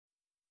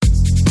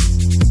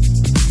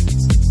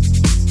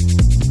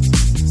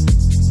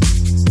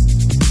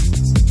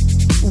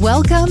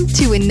Welcome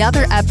to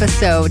another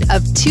episode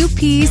of Two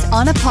Peas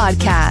on a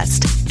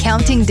Podcast,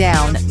 counting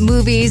down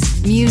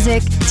movies,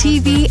 music,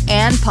 TV,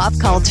 and pop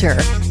culture,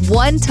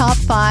 one top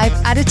 5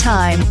 at a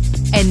time.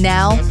 And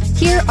now,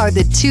 here are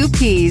the Two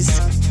Peas.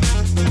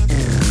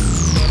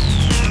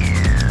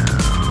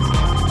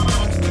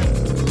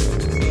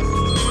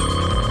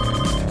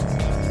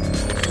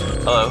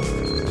 Hello.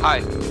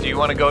 Hi. Do you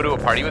want to go to a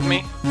party with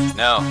me?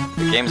 No.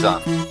 The game's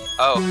on.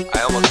 Oh,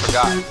 I almost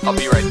forgot. I'll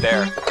be right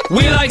there.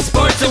 We like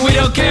sports and we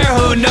don't care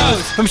who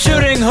knows. From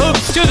shooting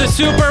hoops to the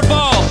Super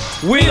Bowl.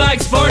 We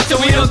like sports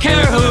and we don't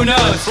care who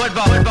knows.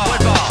 Football,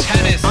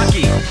 tennis,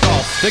 hockey,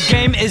 golf. The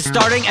game is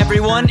starting.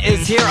 Everyone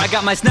is here. I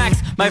got my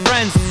snacks, my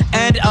friends,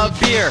 and a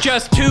beer.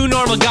 Just two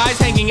normal guys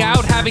hanging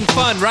out, having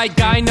fun, right?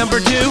 Guy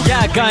number 2?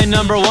 Yeah, guy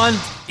number 1.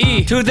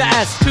 E To the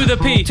S to the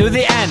P to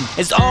the N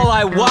is all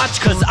I watch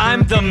cause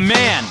I'm the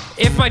man.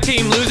 If my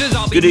team loses,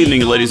 I'll be... Good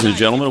evening, ladies and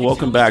gentlemen.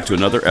 Welcome back to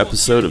another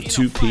episode of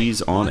Two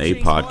Peas on a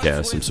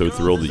Podcast. I'm so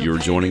thrilled that you are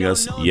joining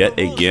us yet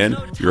again.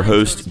 Your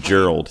host,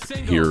 Gerald,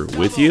 here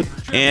with you.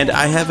 And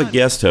I have a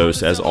guest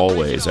host, as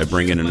always. I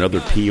bring in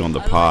another P on the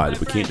pod.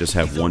 We can't just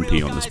have one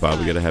P on this pod.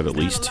 We got to have at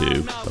least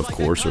 2, of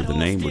course, or the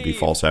name would be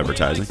false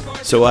advertising.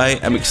 So I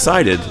am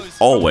excited,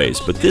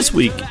 always. But this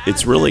week,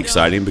 it's really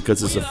exciting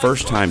because it's a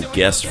first-time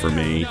guest for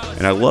me.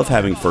 And I love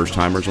having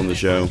first-timers on the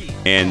show.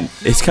 And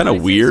it's kind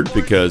of weird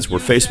because we're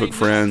Facebook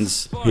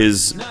friends.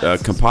 His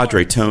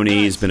compadre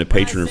Tony has been a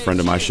patron and friend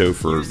of my show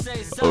for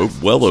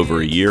well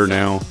over a year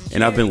now.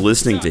 And I've been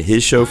listening to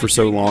his show for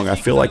so long. I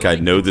feel like I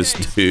know this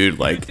dude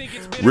like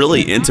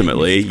really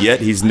intimately, yet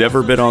he's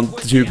never been on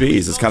Two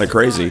Peas. It's kind of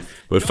crazy.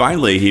 But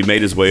finally, he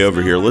made his way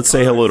over here. Let's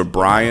say hello to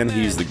Brian.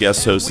 He's the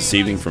guest host this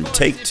evening from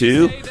Take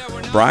Two.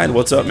 Brian,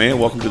 what's up, man?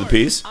 Welcome to the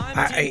Peas.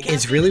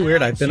 It's really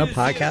weird. I've been a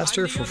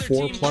podcaster for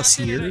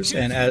 4+ years,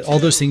 and all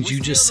those things you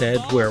just said,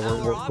 where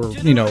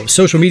we're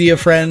social media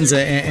friends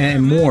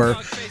and more.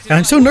 And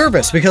I'm so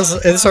nervous because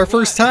it's our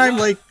first time,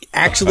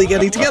 actually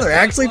getting together,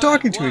 actually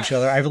talking to each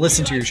other. I've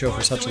listened to your show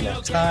for such a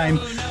long time,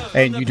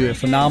 and you do a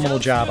phenomenal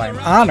job. I'm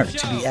honored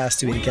to be asked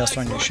to be a guest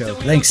on your show.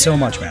 Thanks so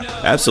much, man.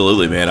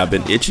 Absolutely, man. I've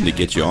been itching to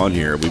get you on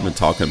here. We've been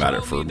talking about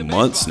it for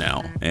months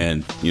now,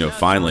 and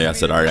finally, I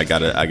said, all right,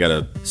 I got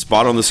a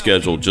spot on the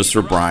schedule just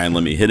for Brian.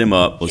 Let me hit him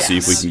up. Let's see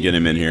if we can get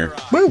him in here.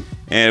 Woo!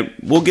 And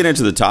we'll get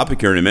into the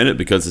topic here in a minute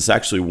because it's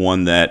actually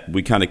one that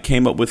we kind of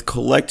came up with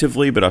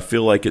collectively, but I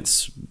feel like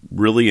it's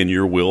really in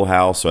your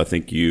wheelhouse. So I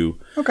think you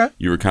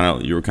were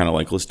kind of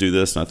like, let's do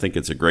this, and I think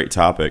it's a great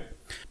topic.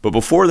 But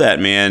before that,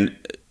 man,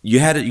 you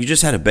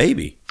just had a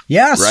baby.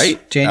 Yes,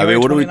 right? January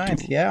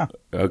 29th, yeah.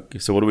 Okay,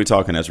 so what are we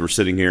talking as? We're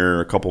sitting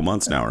here a couple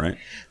months now, right?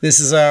 This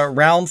is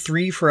round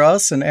 3 for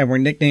us, and we're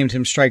nicknamed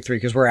him Strike 3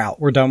 because we're out.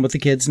 We're done with the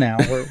kids now.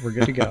 We're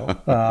good to go.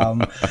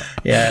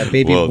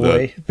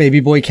 Baby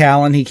boy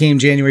Callan, he came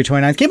January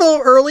 29th. Came a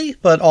little early,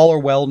 but all are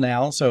well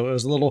now. So it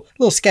was a little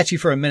sketchy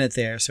for a minute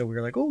there. So we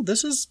were like, oh,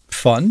 this is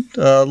fun.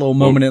 A little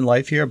moment in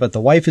life here. But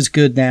the wife is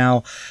good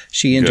now.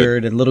 She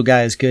injured, and little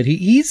guy is good.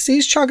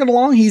 He's chugging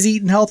along. He's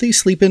eating healthy,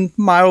 sleeping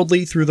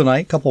mildly through the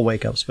night. Couple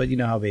wake ups, but you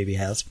know how baby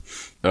has.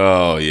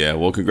 Oh, yeah.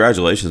 Well,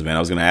 congratulations, man. I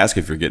was going to ask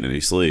if you're getting any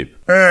sleep.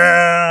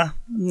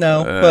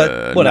 No,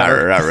 but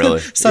whatever. Not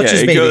really. Such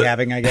as baby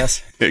having, I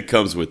guess. It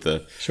comes with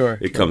the... Sure.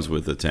 It comes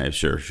with the time.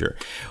 Sure.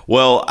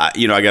 Well, I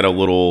got a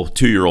little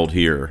 2-year-old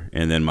here,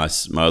 and then my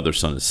other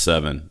son is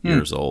 7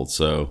 years old.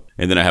 So,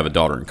 and then I have a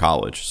daughter in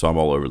college, so I'm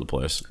all over the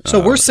place.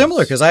 So we're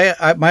similar because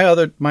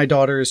my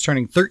daughter is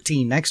turning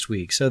 13 next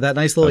week, so that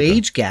nice little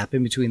age gap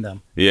in between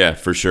them. Yeah,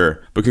 for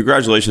sure. But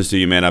congratulations to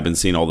you, man. I've been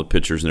seeing all the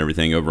pictures and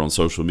everything over on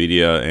social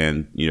media,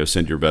 and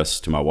send your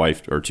best to my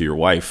wife or to your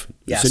wife.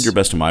 Yes. Send your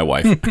best to my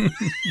wife.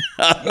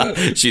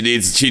 She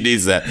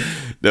needs that.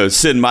 No,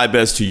 send my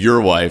best to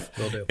your wife.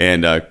 Will do.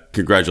 And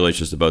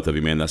congratulations to both of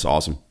you, man. That's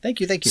awesome. Thank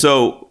you.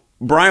 So,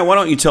 Brian, why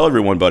don't you tell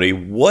everyone, buddy,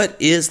 what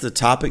is the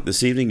topic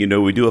this evening?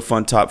 We do a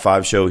fun top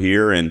 5 show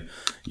here, and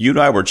you and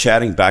I were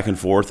chatting back and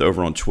forth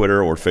over on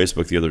Twitter or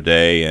Facebook the other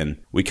day, and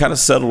we kind of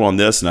settled on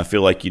this, and I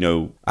feel like,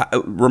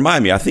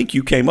 remind me, I think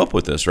you came up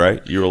with this,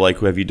 right? You were like,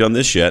 have you done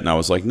this yet? And I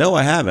was like, no,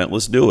 I haven't.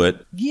 Let's do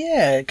it.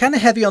 Yeah, kind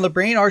of heavy on the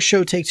brain. Our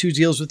show Take Two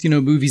deals with,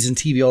 movies and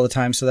TV all the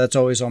time, so that's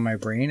always on my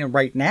brain. And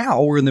right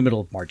now, we're in the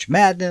middle of March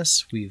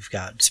Madness. We've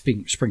got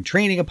spring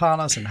training upon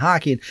us and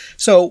hockey.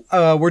 So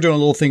we're doing a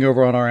little thing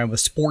over on our end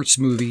with sports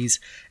movies.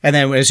 And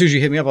then as soon as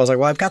you hit me up, I was like,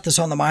 well, I've got this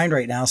on the mind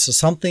right now. So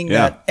something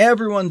that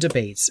everyone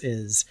debates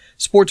is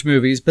sports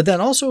movies. But then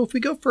also, if we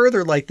go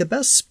further, like the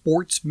best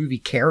sports movie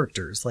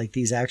characters, like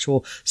these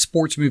actual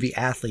sports movie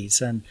athletes.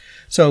 And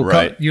so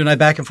you and I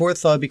back and forth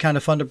thought it'd be kind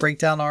of fun to break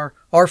down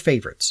our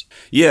favorites.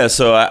 Yeah,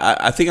 so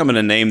I think I'm going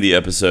to name the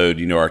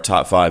episode, our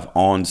top 5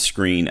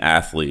 on-screen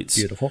athletes.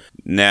 Beautiful.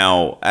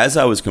 Now, as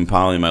I was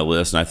compiling my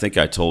list, and I think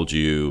I told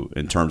you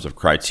in terms of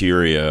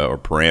criteria or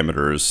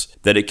parameters,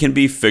 that it can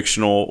be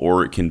fictional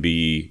or it can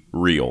be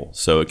real.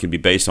 So it can be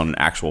based on an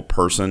actual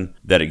person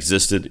that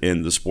existed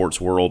in the sports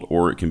world,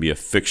 or it can be a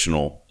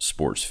fictional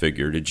sports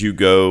figure. Did you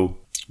go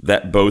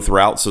that both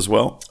routes as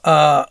well?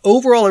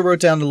 Overall, I wrote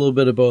down a little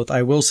bit of both.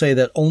 I will say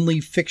that only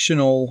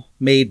fictional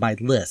made my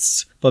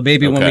lists, but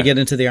maybe when we get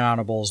into the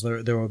honorables,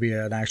 there will be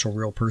an actual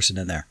real person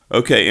in there.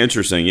 Okay,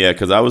 interesting. Yeah,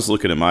 because I was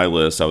looking at my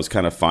list. I was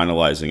kind of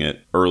finalizing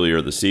it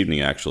earlier this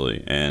evening,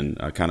 actually, and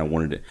I kind of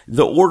wanted to...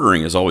 The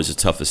ordering is always the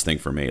toughest thing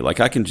for me.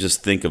 Like, I can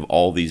just think of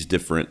all these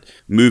different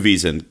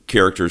movies and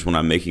characters when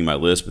I'm making my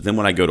list, but then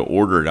when I go to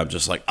order it, I'm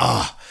just like,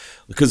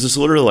 because it's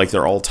literally like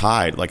they're all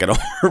tied. Like, I don't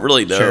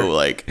really know,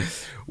 like,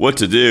 what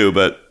to do,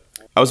 but...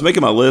 I was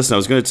making my list, and I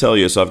was going to tell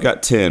you, so I've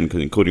got 10,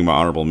 including my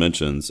honorable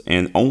mentions,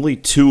 and only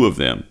 2 of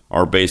them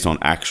are based on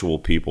actual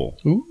people.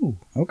 Ooh,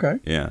 okay.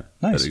 Yeah,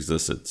 nice. That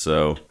existed.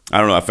 So, I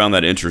don't know, I found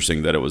that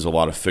interesting that it was a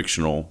lot of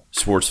fictional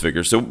sports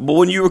figures. So, but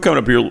when you were coming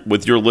up here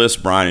with your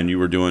list, Brian, and you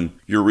were doing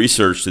your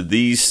research, did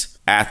these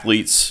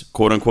athletes,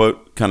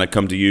 quote-unquote, kind of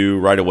come to you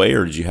right away,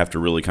 or did you have to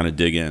really kind of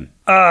dig in?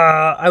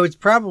 I would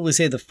probably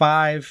say the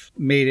 5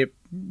 made it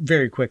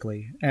very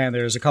quickly, and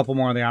there's a couple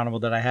more on the honorable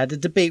that I had to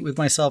debate with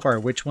myself. All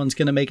right, which one's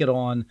going to make it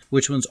on,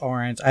 which ones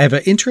aren't. I have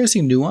an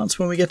interesting nuance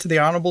when we get to the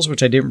honorables,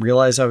 which I didn't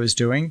realize I was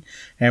doing,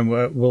 and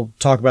we'll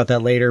talk about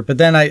that later. But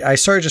then I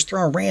started just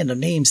throwing random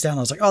names down.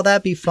 I was like, oh,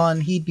 that'd be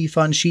fun, he'd be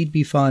fun, she'd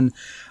be fun.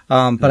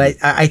 But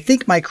I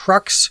think my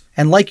crux,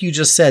 and like you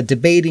just said,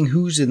 debating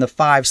who's in the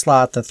 5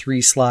 slot, the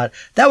 3 slot,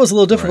 that was a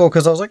little difficult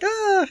because I was like,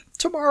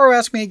 tomorrow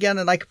ask me again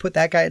and I could put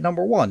that guy at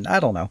number 1. I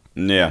don't know.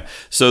 Yeah.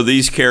 So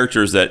these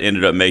characters that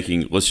ended up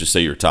making, let's just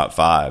say your top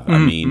 5, I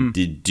mean,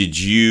 did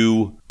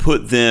you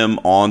put them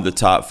on the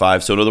top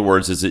 5? So in other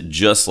words, is it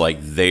just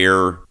like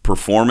their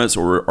performance,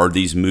 or are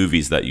these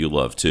movies that you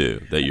love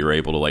too, that you're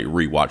able to like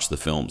rewatch the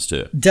films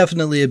too?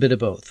 Definitely a bit of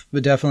both,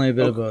 but definitely a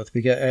bit of both,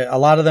 because a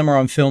lot of them are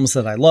on films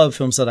that I love,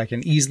 films that I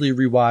can easily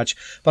rewatch,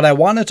 but I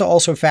wanted to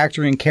also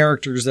factor in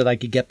characters that I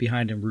could get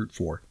behind and root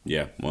for.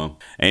 Yeah, well,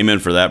 amen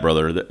for that,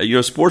 brother. You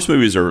know, sports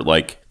movies are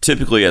like,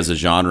 typically as a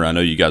genre, I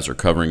know you guys are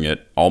covering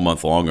it all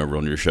month long over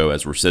on your show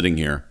as we're sitting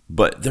here,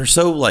 but they're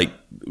so like,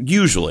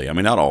 usually, I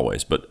mean, not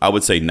always, but I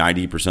would say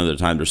 90% of the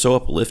time, they're so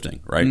uplifting,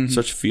 right?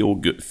 Such feel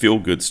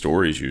good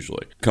stories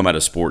usually come out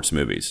of sports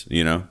movies,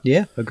 you know?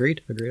 Yeah,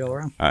 agreed all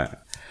around. All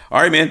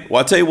right, man. Well,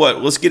 I'll tell you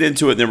what, let's get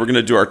into it. And then we're going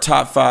to do our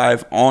top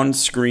 5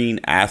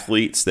 on-screen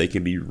athletes. They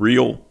can be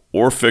real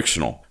or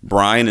fictional.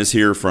 Brian is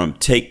here from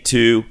Take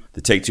Two,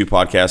 the Take Two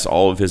podcast.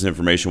 All of his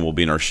information will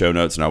be in our show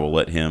notes, and I will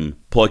let him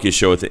plug his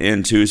show at the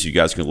end too, so you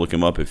guys can look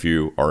him up. If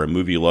you are a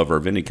movie lover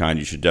of any kind,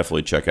 you should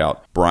definitely check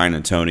out Brian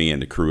and Tony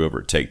and the crew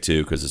over at Take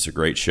Two, because it's a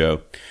great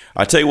show.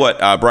 I tell you what,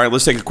 Brian,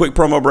 let's take a quick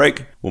promo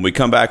break. When we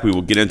come back, we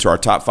will get into our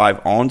top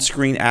 5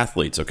 on-screen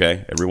athletes,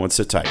 okay? Everyone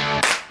sit tight.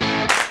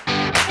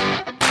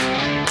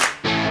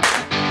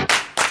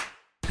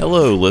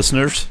 Hello,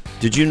 listeners.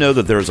 Did you know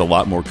that there is a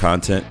lot more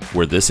content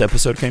where this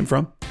episode came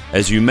from?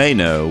 As you may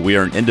know, we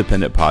are an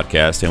independent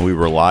podcast and we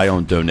rely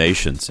on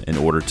donations in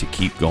order to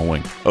keep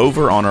going.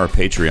 Over on our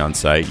Patreon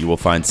site, you will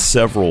find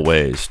several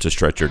ways to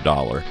stretch your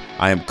dollar.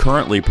 I am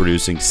currently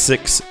producing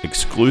 6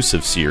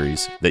 exclusive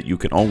series that you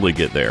can only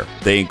get there.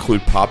 They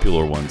include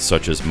popular ones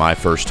such as My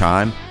First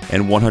Time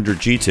and 100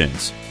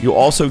 G-Tunes. You'll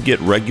also get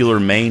regular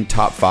main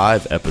top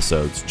 5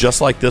 episodes,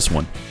 just like this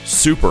one,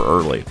 super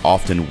early,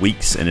 often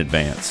weeks in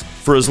advance.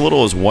 For as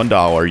little as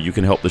 $1, you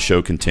can help the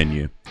show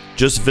continue.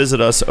 Just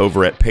visit us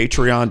over at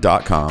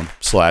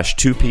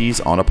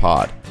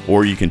patreon.com/2peasonapod,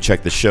 or you can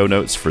check the show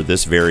notes for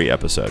this very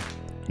episode.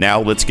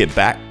 Now let's get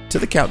back to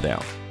the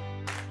countdown.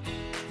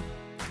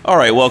 All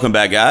right, welcome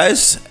back,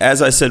 guys.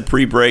 As I said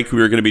pre-break,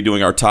 we are going to be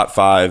doing our top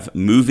 5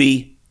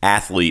 movie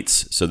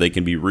athletes, so they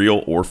can be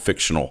real or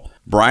fictional.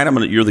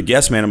 Brian, you're the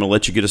guest, man. I'm going to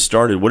let you get us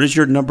started. What is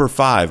your number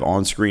 5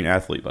 on-screen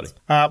athlete, buddy?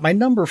 My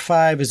number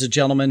 5 is a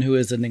gentleman who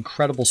is an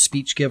incredible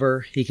speech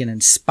giver. He can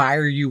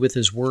inspire you with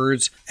his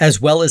words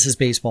as well as his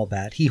baseball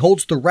bat. He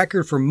holds the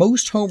record for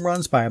most home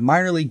runs by a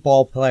minor league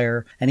ball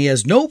player, and he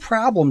has no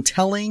problem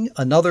telling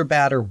another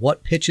batter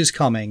what pitch is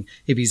coming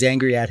if he's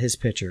angry at his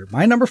pitcher.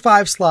 My number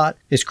 5 slot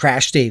is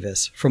Crash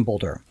Davis from Bull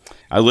Durham.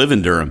 I live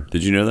in Durham.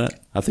 Did you know that?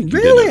 I think you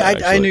really? did know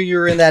that, I knew you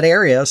were in that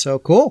area, so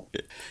cool.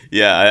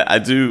 Yeah, I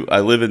do. I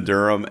live in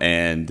Durham,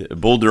 and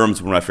Bull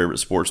Durham's one of my favorite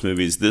sports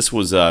movies. This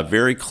was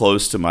very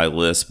close to my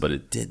list, but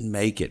it didn't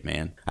make it,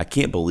 man. I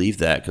can't believe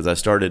that, because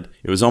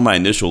it was on my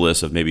initial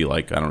list of maybe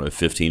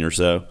 15 or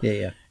so.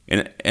 Yeah.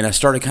 And I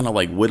started kind of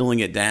like whittling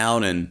it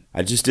down, and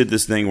I just did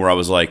this thing where I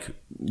was like,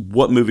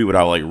 what movie would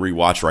I like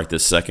rewatch right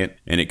this second?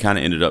 And it kind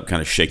of ended up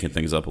kind of shaking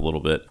things up a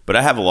little bit. But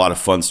I have a lot of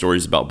fun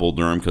stories about Bull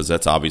Durham, because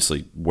that's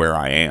obviously where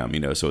I am,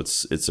 so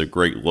it's a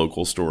great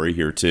local story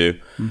here too.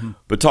 Mm-hmm.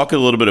 But talk a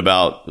little bit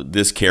about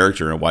this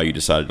character and why you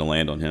decided to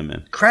land on him,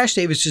 man. Crash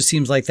Davis just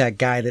seems like that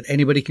guy that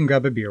anybody can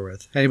grab a beer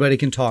with, anybody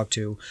can talk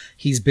to.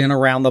 He's been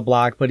around the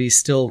block, but he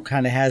still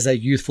kind of has that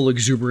youthful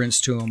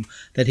exuberance to him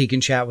that he can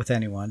chat with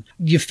anyone.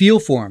 You feel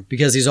for him. him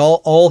because he's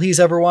all he's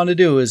ever wanted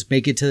to do is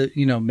make it to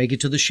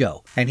the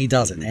show, and he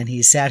doesn't. And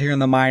he sat here in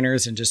the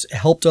minors and just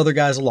helped other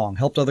guys along,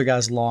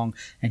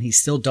 and he's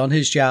still done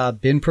his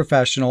job, been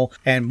professional,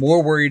 and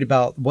more worried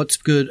about what's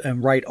good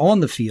and right on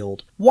the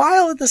field.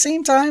 While at the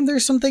same time,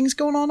 there's some things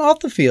going on off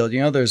the field.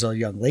 There's a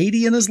young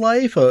lady in his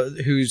life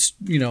who's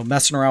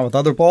messing around with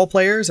other ball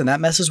players, and that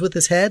messes with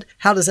his head.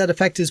 How does that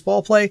affect his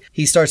ball play?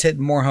 He starts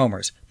hitting more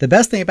homers. The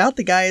best thing about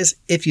the guy is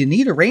if you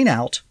need a rain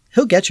out,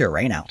 he'll get you a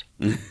rain out.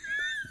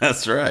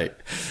 That's right.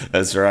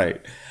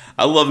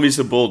 I love me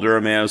some Bull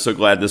Durham, man. I'm so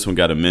glad this one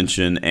got a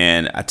mention.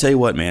 And I tell you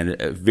what, man,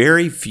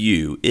 very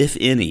few, if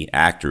any,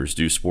 actors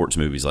do sports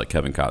movies like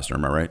Kevin Costner.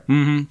 Am I right?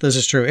 Mm-hmm. This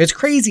is true. It's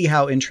crazy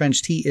how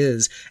entrenched he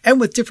is,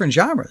 and with different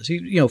genres.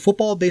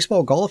 Football,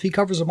 baseball, golf, he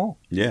covers them all.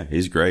 Yeah,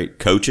 he's great.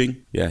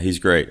 Coaching, yeah, he's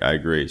great. I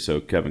agree.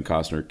 So Kevin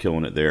Costner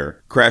killing it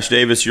there. Crash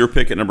Davis, your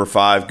pick at number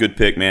 5. Good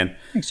pick, man.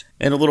 Thanks.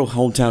 And a little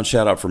hometown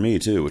shout out for me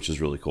too, which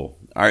is really cool.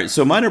 All right,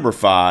 so my number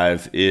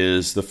 5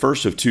 is the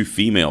first of 2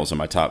 females in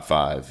my top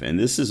 5. And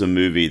this is a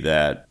movie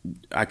that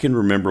I can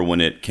remember when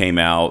it came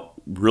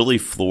out, really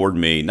floored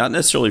me, not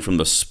necessarily from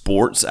the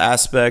sports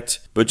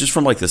aspect, but just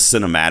from like the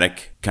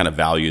cinematic kind of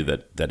value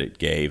that it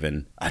gave.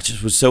 And I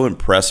just was so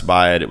impressed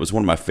by it. It was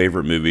one of my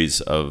favorite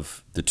movies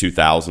of the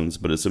 2000s,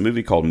 but it's a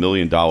movie called $1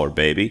 Million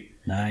Baby.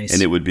 Nice.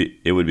 And it would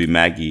be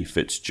Maggie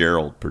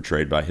Fitzgerald,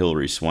 portrayed by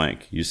Hilary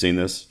Swank. You seen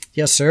this?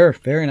 Yes, sir.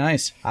 Very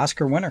nice.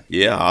 Oscar winner.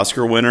 Yeah,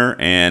 Oscar winner.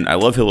 And I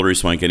love Hilary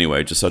Swank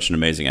anyway, just such an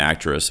amazing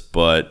actress.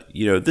 But,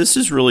 this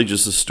is really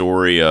just a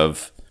story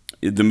of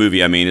the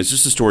movie. I mean, it's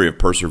just a story of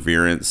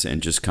perseverance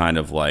and just kind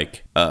of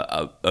like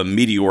a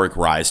meteoric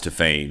rise to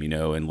fame,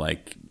 and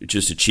like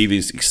just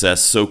achieving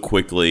success so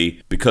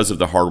quickly because of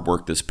the hard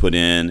work that's put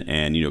in.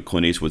 And,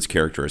 Clint Eastwood's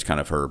character is kind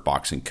of her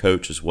boxing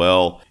coach as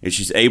well. And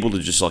she's able to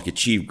just like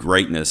achieve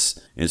greatness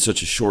in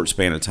such a short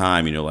span of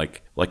time,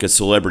 like a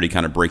celebrity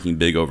kind of breaking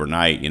big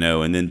overnight,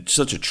 and then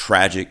such a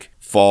tragic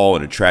fall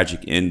and a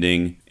tragic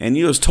ending. And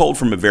it's told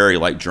from a very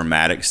like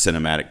dramatic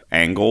cinematic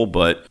angle,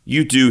 but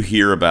you do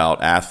hear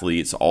about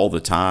athletes all the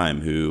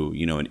time who,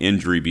 an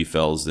injury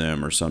befalls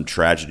them or some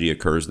tragedy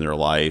occurs in their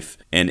life,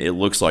 and it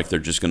looks like they're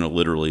just going to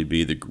literally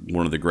be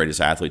one of the greatest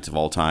athletes of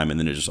all time, and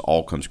then it just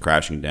all comes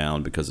crashing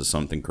down because of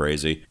something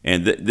crazy.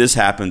 And this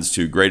happens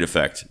to great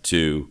effect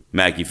to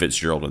Maggie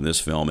Fitzgerald in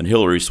this film, and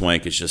Hilary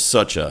Swank is just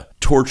such a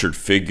tortured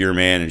figure,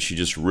 man, and she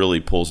just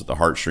really pulls at the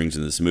heartstrings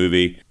in this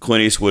movie.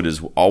 Clint Eastwood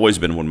has always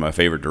been one of my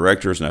favorite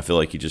directors, and I feel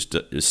like he just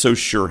is so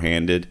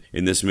sure-handed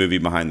in this movie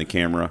behind the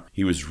camera.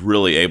 He was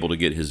really able to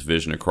get his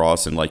vision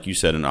across, and like you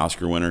said, an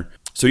Oscar winner.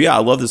 So yeah, I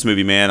love this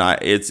movie, man.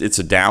 It's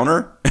a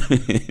downer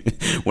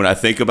when I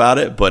think about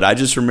it, but I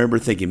just remember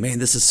thinking, man,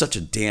 this is such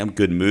a damn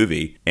good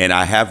movie, and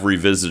I have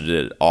revisited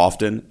it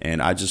often,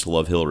 and I just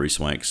love Hilary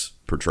Swank's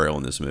portrayal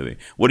in this movie.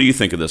 What do you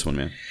think of this one,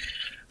 man?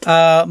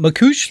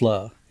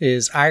 Macushla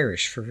is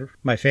Irish for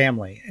my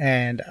family,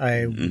 and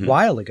a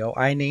while ago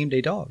I named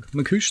a dog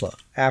Macushla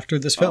after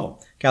this film.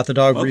 Got the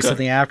dog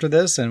recently after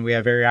this, and we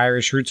have very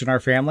Irish roots in our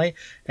family,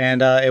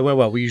 and it went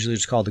well. We usually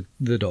just call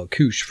the dog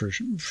Coosh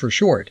for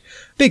short.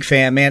 Big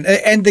fan, man.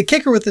 And the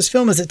kicker with this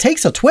film is it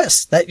takes a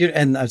twist.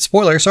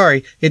 Spoiler,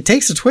 sorry, it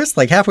takes a twist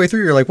like halfway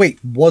through. You're like, wait,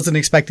 wasn't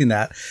expecting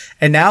that,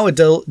 and now it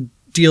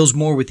deals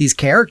more with these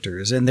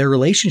characters and their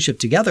relationship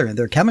together and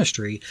their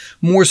chemistry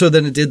more so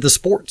than it did the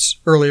sports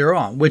earlier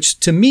on, which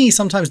to me,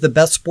 sometimes the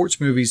best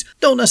sports movies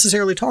don't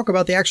necessarily talk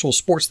about the actual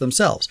sports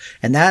themselves.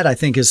 And that, I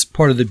think, is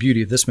part of the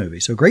beauty of this movie.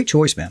 So great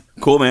choice, man.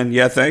 Cool, man.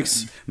 Yeah,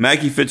 thanks.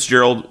 Maggie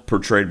Fitzgerald,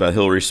 portrayed by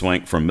Hilary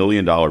Swank from $1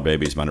 Million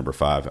Baby, is my number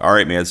 5. All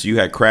right, man. So you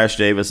had Crash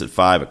Davis at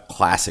 5, a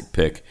classic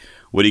pick.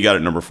 What do you got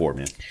at number 4,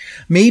 man?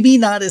 Maybe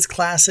not as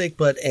classic,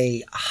 but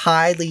a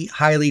highly,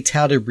 highly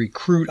touted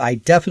recruit. I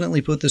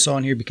definitely put this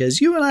on here because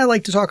you and I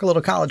like to talk a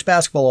little college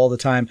basketball all the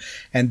time.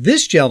 And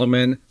this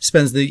gentleman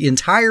spends the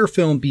entire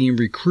film being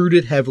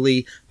recruited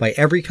heavily by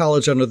every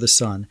college under the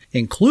sun,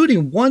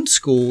 including one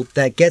school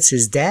that gets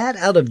his dad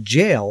out of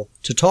jail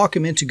to talk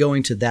him into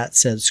going to that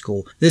said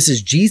school. This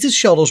is Jesus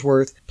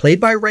Shuttlesworth, played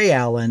by Ray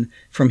Allen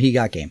from He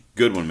Got Game.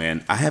 Good one,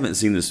 man. I haven't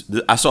seen this.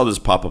 I saw this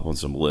pop up on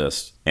some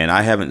lists, and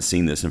I haven't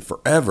seen this in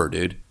forever,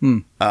 dude.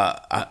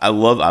 I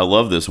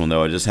love this one,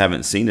 though. I just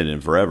haven't seen it in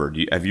forever.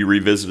 Have you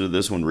revisited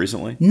this one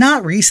recently?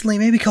 Not recently,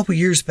 maybe a couple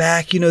years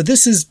back.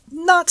 This is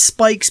not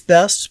Spike's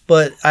best,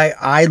 but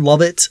I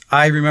love it.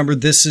 I remember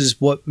this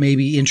is what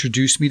maybe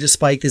introduced me to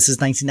Spike. This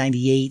is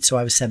 1998, so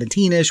I was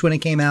 17-ish when it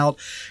came out.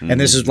 And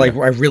this is like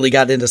where I really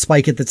got into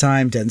Spike at the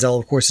time. Denzel,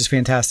 of course, is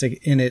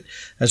fantastic in it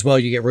as well.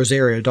 You get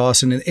Rosario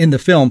Dawson in the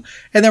film.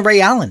 And then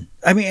Ray Allen.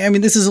 I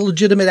mean, this is a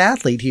legitimate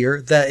athlete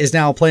here that is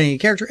now playing a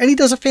character, and he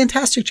does a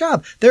fantastic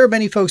job. There are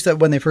many folks that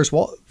when they first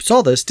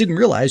saw this didn't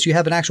realize you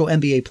have an actual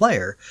NBA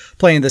player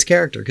playing this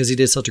character because he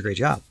did such a great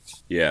job.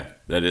 Yeah,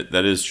 that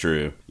is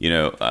true.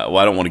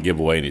 I don't want to give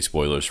away any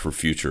spoilers for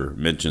future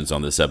mentions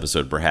on this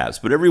episode, perhaps,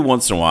 but every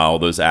once in a while,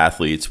 those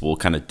athletes will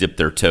kind of dip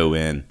their toe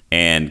in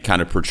and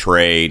kind of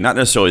portray not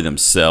necessarily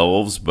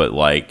themselves, but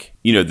like,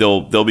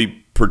 they'll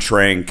be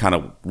portraying, kind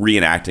of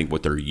reenacting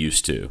what they're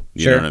used to.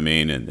 You Sure. know what I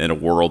mean? In a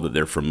world that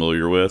they're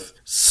familiar with.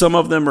 Some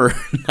of them are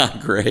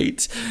not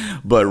great,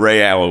 but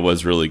Ray Allen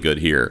was really good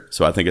here.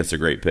 So I think it's a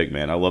great pick,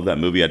 man. I love that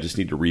movie. I just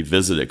need to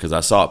revisit it because I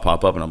saw it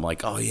pop up and I'm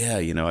like, oh yeah,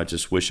 I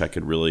just wish I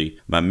could really,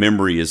 my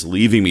memory is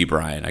leaving me,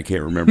 Brian. I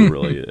can't remember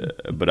really,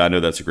 but I know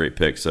that's a great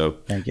pick. So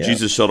Thank you.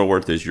 Jesus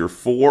Shuttleworth is your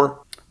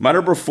 4. My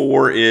number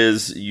 4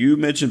 is, you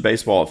mentioned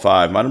baseball at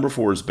 5. My number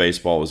 4 is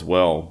baseball as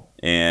well.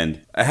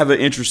 And I have an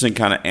interesting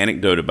kind of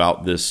anecdote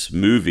about this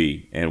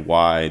movie and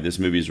why this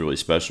movie is really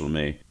special to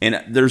me.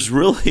 And there's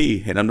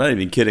really, and I'm not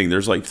even kidding,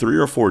 there's like 3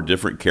 or 4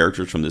 different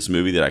characters from this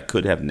movie that I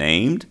could have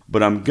named,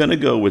 but I'm going to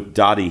go with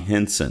Dottie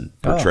Hinson,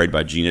 portrayed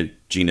by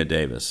Gina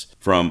Davis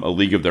from A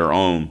League of Their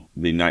Own,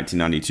 the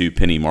 1992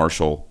 Penny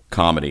Marshall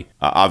comedy.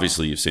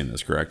 Obviously, you've seen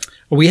this, correct?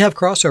 We have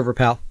crossover,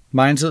 pal.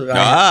 Mine's she's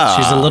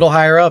a little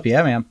higher up.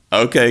 Yeah, man.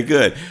 Okay,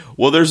 good.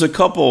 Well, there's a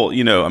couple,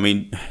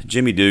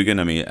 Jimmy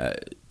Dugan,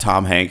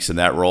 Tom Hanks in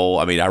that role.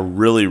 I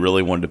really,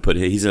 really wanted to put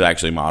he's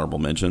actually my honorable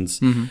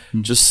mentions.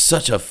 Mm-hmm. Just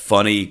such a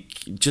funny,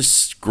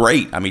 just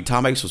great.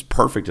 Tom Hanks was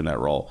perfect in that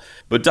role.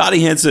 But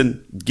Dottie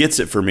Hinson gets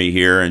it for me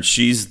here, and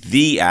she's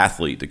the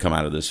athlete to come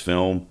out of this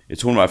film.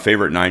 It's one of my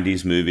favorite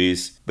 90s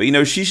movies. But,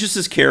 she's just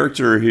this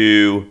character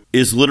who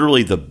is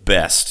literally the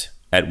best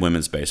at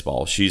women's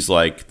baseball. She's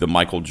like the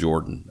Michael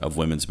Jordan of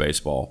women's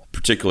baseball,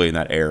 particularly in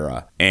that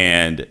era.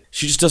 And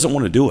she just doesn't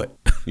want to do it.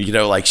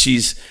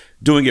 She's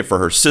doing it for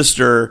her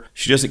sister.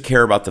 She doesn't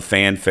care about the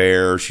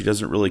fanfare. She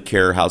doesn't really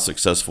care how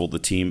successful the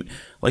team.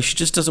 She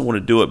just doesn't want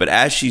to do it. But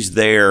as she's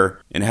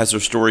there and as her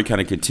story kind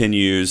of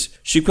continues,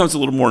 she becomes a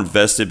little more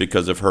invested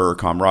because of her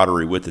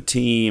camaraderie with the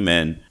team,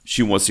 and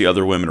she wants the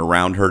other women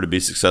around her to be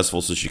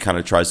successful, so she kind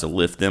of tries to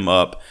lift them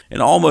up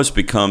and almost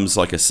becomes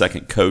like a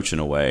second coach in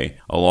a way,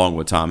 along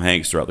with Tom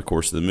Hanks throughout the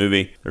course of the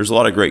movie. There's a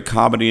lot of great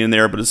comedy in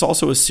there, but it's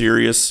also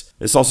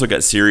it's also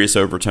got serious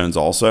overtones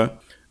also.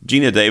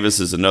 Gina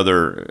Davis is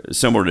another,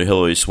 similar to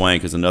Hilary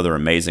Swank, is another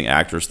amazing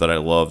actress that I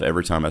love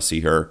every time I see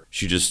her.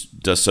 She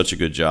just does such a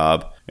good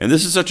job. And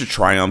this is such a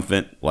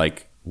triumphant,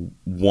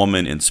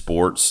 woman in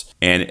sports,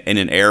 and in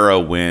an era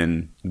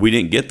when we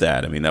didn't get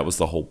that. That was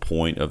the whole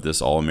point of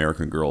this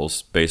All-American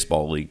Girls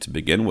Baseball League to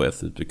begin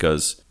with, is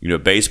because,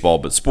 baseball,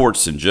 but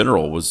sports in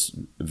general was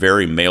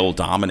very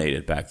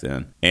male-dominated back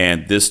then.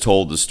 And this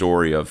told the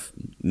story of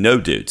no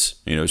dudes.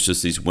 It's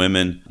just these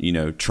women,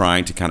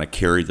 trying to kind of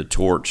carry the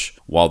torch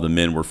while the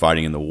men were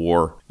fighting in the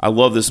war. I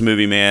love this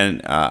movie,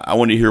 man. I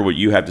want to hear what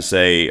you have to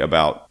say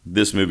about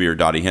this movie or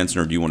Dottie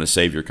Hinson, or do you want to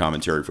save your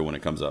commentary for when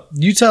it comes up?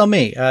 You tell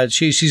me.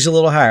 She's a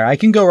little higher. I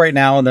can go right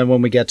now, and then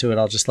when we get to it,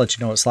 I'll just let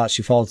you know what slot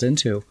she falls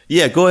into.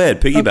 Yeah, go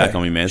ahead. Piggyback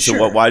on me, man. So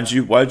Sure. why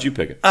did you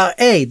pick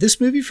it? This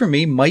movie for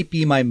me might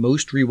be my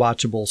most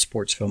rewatchable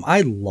sports film.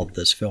 I love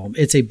this film.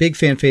 It's a big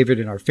fan favorite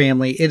in our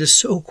family. It is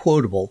so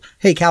quotable.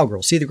 Hey,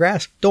 cowgirl, see the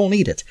grass? Don't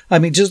eat it.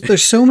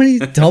 There's so many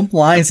dumb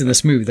lines in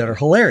this movie that are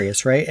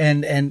hilarious, right?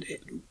 And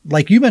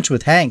like you mentioned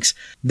with Hanks,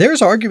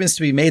 there's arguments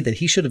to be made that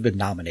he should have been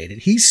nominated.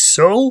 He's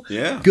so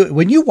good.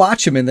 When you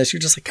watch him in this, you're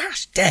just like,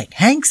 gosh, dang,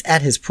 Hanks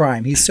at his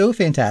prime. He's so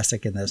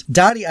fantastic in this.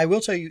 Dottie, I will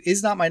tell you,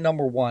 is not my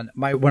number 1.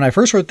 When I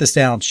first wrote this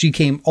down, she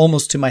came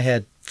almost to my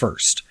head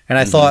first. And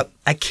I thought,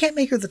 I can't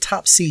make her the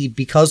top seed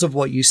because of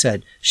what you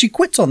said. She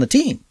quits on the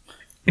team.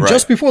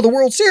 Just before the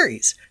World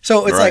Series.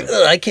 So it's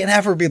I can't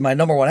have her be my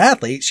number 1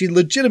 athlete. She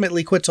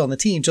legitimately quits on the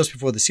team just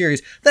before the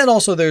series. Then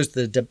also there's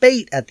the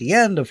debate at the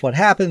end of what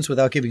happens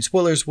without giving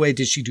spoilers away.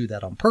 Did she do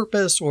that on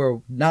purpose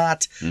or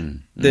not?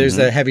 There's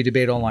a heavy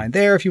debate online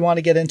there if you want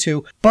to get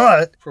into.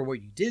 But for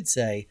what you did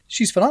say,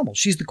 she's phenomenal.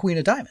 She's the queen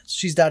of diamonds.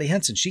 She's Dottie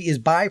Hinson. She is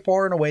by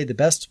far and away the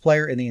best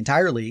player in the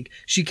entire league.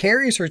 She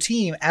carries her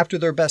team after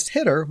their best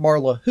hitter,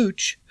 Marla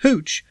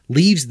Hooch,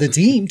 leaves the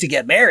team to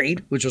get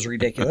married, which was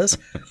ridiculous.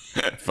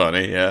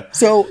 Funny, yeah.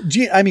 So,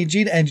 Gina,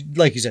 and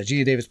like you said,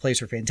 Gina Davis plays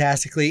her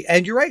fantastically.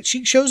 And you're right,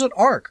 she shows an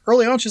arc.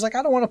 Early on, she's like,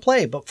 I don't want to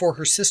play. But for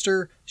her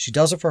sister, she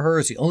does it for her.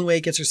 It's the only way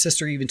it gets her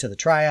sister even to the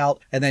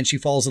tryout. And then she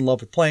falls in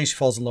love with playing. She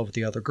falls in love with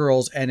the other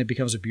girls. And it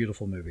becomes a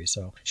beautiful movie.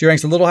 So she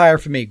ranks a little higher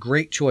for me.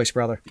 Great choice,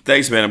 brother.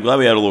 Thanks, man. I'm glad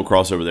we had a little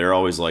crossover there. I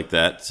always like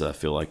that. So I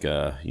feel like,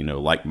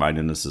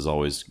 like-mindedness is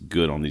always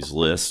good on these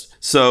lists.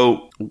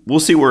 So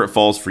we'll see where it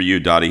falls for you.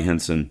 Dottie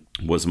Hinson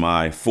was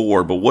my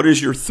 4, but what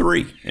is your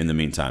 3 in the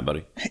meantime,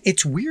 buddy?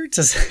 It's weird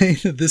to say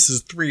that this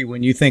is 3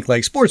 when you think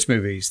like sports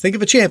movies. Think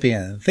of a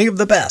champion. Think of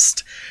the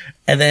best.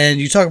 And then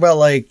you talk about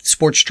like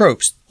sports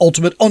tropes,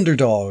 ultimate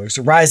underdogs,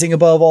 rising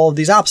above all of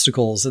these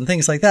obstacles and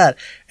things like that.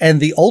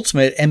 And the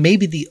ultimate, and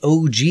maybe the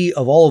OG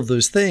of all of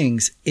those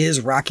things,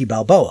 is Rocky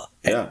Balboa.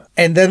 Yeah.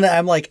 And then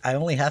I'm like, I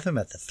only have him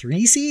at the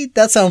 3 seed?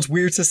 That sounds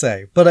weird to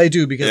say, but I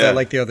do because I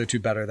like the other 2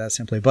 better, that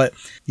simply. But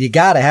you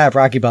got to have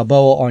Rocky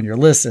Balboa on your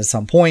list at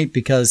some point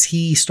because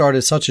he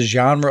started such a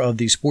genre of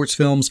these sports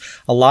films.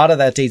 A lot of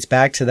that dates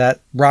back to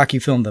that Rocky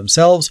film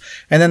themselves.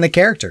 And then the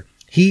character.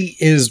 He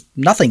is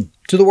nothing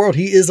to the world.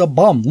 He is a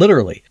bum,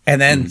 literally. And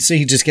then so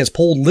he just gets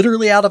pulled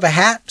literally out of a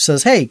hat,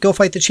 says, hey, go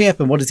fight the champ.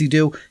 And what does he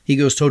do? He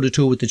goes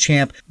toe-to-toe with the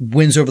champ,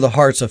 wins over the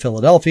hearts of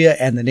Philadelphia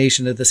and the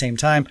nation at the same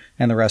time,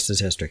 and the rest is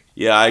history.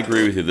 Yeah, I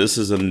agree with you. This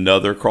is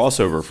another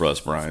crossover for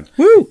us, Brian.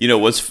 Woo! You know,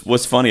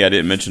 what's funny, I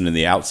didn't mention in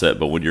the outset,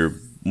 but when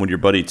your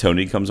buddy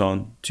Tony comes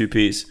on Two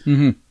Piece,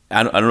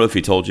 I don't know if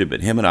he told you,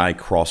 but him and I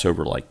cross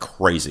over like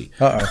crazy.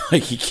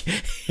 Like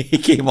he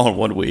came on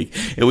one week,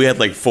 and we had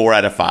like 4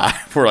 out of 5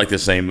 for like the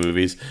same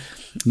movies.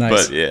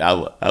 Nice. But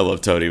yeah, I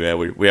love Tony, man.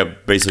 We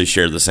have basically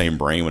shared the same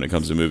brain when it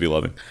comes to movie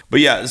loving. But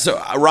yeah,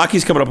 so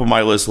Rocky's coming up on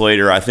my list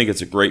later. I think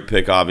it's a great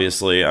pick,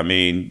 obviously. I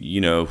mean, you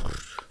know,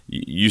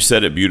 you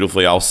said it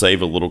beautifully. I'll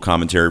save a little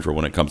commentary for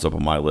when it comes up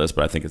on my list,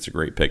 but I think it's a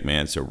great pick,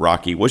 man. So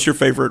Rocky, what's your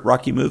favorite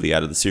Rocky movie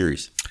out of the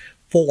series?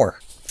 4.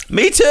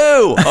 Me too.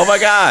 Oh my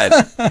God.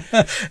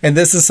 And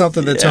this is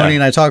something that Tony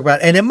and I talk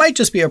about, and it might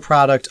just be a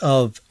product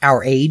of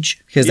our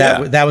age, because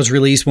that was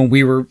released when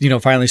we were,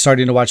 finally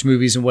starting to watch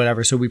movies and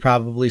whatever. So we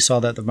probably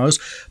saw that the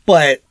most.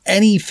 But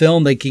any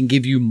film that can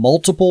give you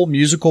multiple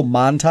musical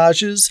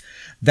montages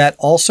that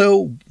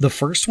also, the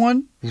first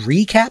one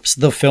recaps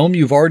the film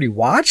you've already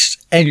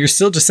watched, and you're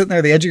still just sitting there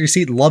at the edge of your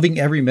seat, loving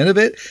every minute of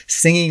it,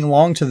 singing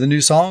along to the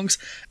new songs.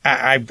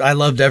 I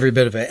loved every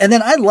bit of it. And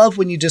then I love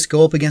when you just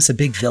go up against a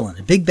big villain,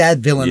 a big bad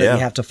villain that you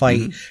have to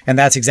fight. And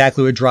that's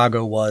exactly what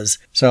Drago was.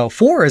 So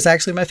 4 is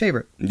actually my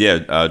favorite. Yeah,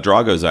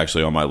 Drago's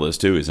actually on my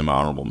list too. He's in my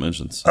honorable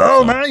mentions.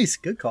 Oh, so, nice.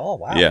 Good call.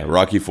 Wow. Yeah,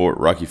 Rocky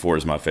 4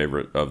 is my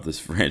favorite of this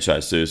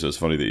franchise too. So it's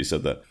funny that you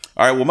said that.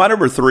 All right, well, my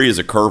number 3 is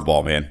a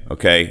curveball, man.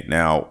 Okay,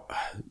 now,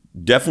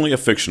 definitely a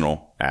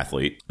fictional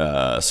athlete.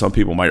 Some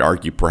people might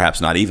argue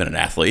perhaps not even an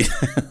athlete,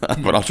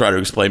 but I'll try to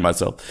explain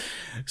myself.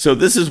 So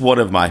this is one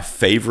of my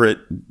favorite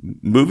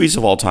movies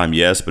of all time,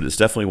 yes, but it's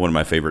definitely one of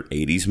my favorite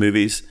 80s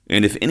movies.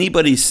 And if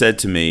anybody said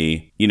to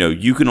me,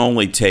 you can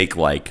only take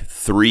like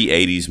 3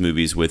 80s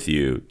movies with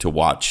you to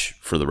watch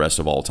for the rest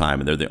of all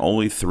time, and they're the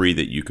only 3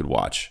 that you could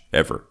watch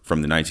ever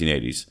from the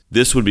 1980s,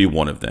 this would be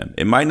one of them.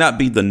 It might not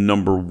be the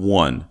number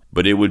 1,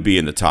 but it would be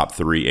in the top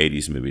 3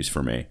 80s movies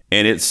for me.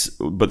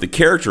 But the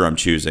character I'm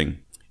choosing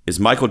is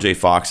Michael J.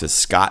 Fox as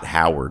Scott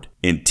Howard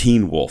in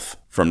Teen Wolf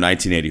from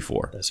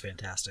 1984. That's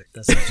fantastic.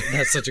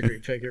 That's such a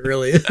great pick. It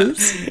really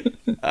is.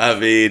 I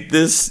mean,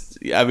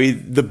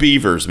 the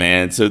Beavers,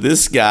 man. So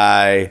this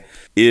guy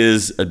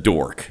is a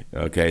dork.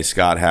 Okay,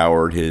 Scott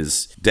Howard.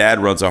 His dad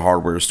runs a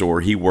hardware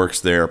store. He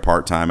works there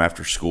part-time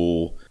after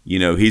school.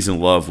 He's in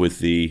love with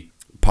the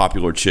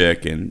popular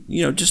chick, and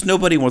just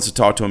nobody wants to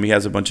talk to him. He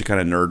has a bunch of kind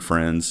of nerd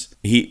friends.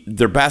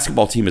 Their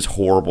basketball team is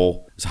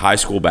horrible. It's high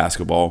school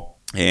basketball.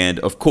 And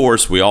of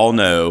course, we all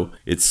know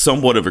it's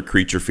somewhat of a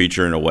creature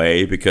feature in a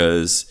way,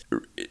 because,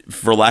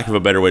 for lack of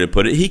a better way to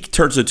put it, he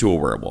turns into a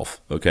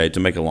werewolf, okay, to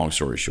make a long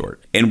story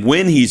short. And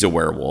when he's a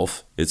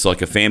werewolf, it's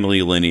like a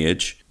family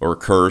lineage or a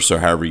curse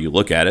or however you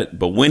look at it.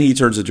 But when he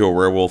turns into a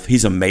werewolf,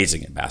 he's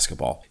amazing at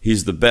basketball.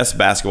 He's the best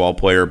basketball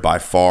player by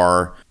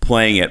far,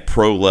 playing at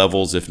pro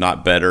levels, if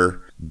not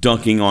better,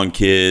 dunking on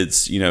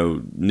kids,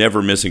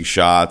 never missing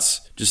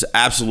shots, just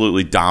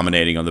absolutely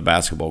dominating on the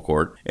basketball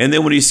court. And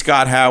then when he's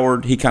Scott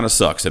Howard, he kind of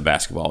sucks at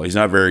basketball. He's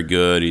not very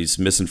good. He's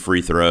missing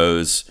free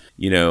throws,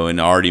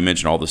 and I already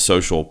mentioned all the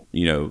social,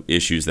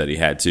 issues that he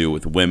had too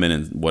with women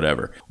and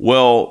whatever.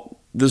 Well,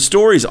 the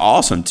story's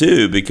awesome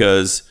too,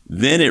 because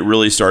then it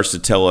really starts to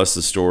tell us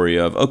the story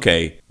of,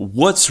 okay,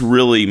 what's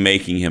really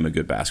making him a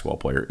good basketball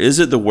player? Is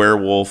it the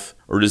werewolf,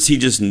 or does he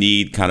just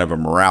need kind of a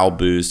morale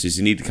boost? Does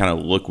he need to kind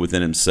of look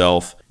within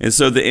himself? And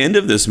so the end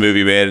of this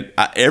movie, man,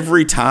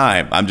 every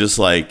time I'm just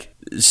like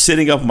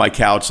sitting up on my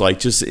couch, like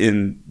just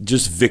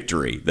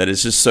victory, that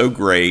is just so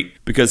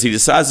great, because he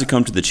decides to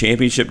come to the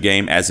championship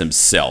game as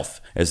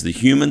himself, as the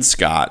human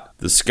Scott,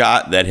 the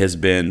Scott that has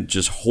been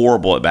just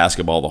horrible at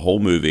basketball the whole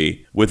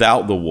movie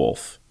without the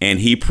wolf. And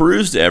he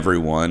proves to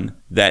everyone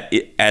that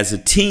as a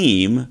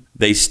team,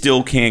 they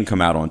still can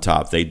come out on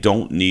top. They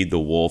don't need the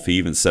wolf. He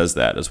even says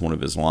that as one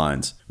of his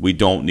lines. We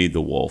don't need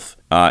the wolf.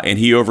 And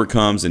he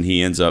overcomes, and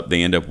they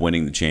end up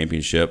winning the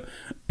championship.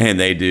 And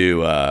they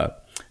do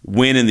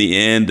win in the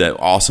end, that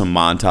awesome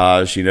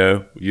montage, you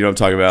know what I'm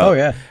talking about? Oh,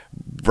 yeah.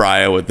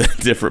 Brian with the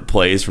different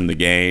plays from the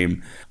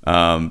game.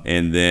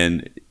 And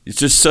then it's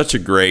just such a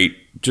great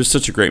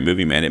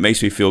movie, man. It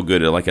makes me feel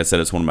good. Like I said,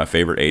 it's one of my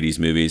favorite 80s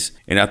movies.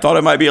 And I thought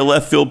it might be a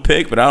left field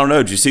pick, but I don't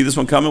know. Did you see this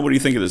one coming? What do you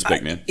think of this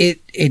pick, man?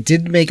 It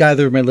didn't make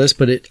either of my lists,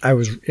 but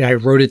I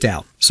wrote it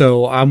down.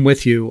 So I'm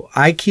with you.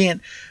 I can't,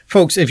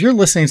 folks, if you're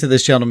listening to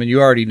this, gentleman, you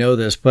already know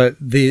this, but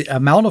the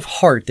amount of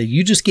heart that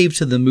you just gave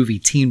to the movie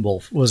Teen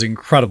Wolf was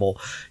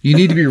incredible. You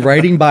need to be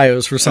writing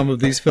bios for some of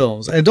these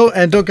films. And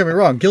don't get me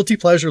wrong, guilty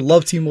pleasure,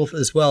 love Teen Wolf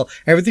as well.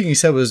 Everything you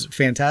said was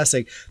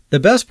fantastic.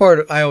 The best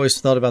part I always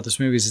thought about this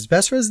movie is his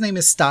best friend's name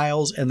is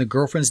Styles and the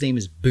girlfriend's name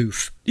is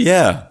Booth.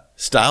 Yeah.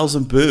 Styles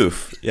and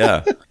Booth,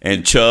 yeah,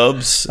 and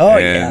Chubbs. Oh,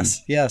 and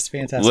yes,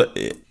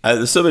 fantastic.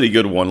 There's so many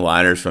good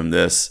one-liners from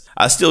this.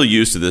 I still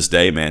use to this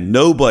day, man.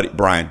 Nobody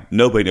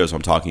knows what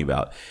I'm talking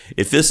about.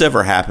 If this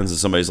ever happens and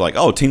somebody's like,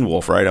 "Oh, Teen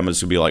Wolf," right? I'm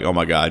just gonna be like, "Oh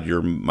my God,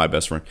 you're my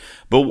best friend."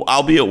 But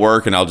I'll be at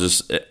work and I'll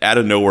just, out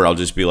of nowhere, I'll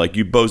just be like,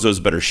 "You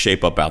bozos better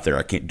shape up out there.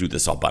 I can't do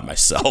this all by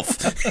myself."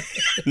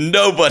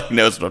 Nobody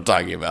knows what I'm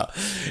talking about,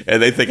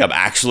 and they think I'm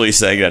actually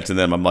saying that to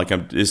them. I'm like,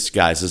 this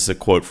is a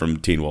quote from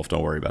Teen Wolf.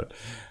 Don't worry about it.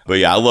 But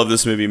yeah, I love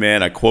this movie,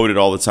 man. I quote it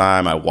all the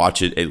time. I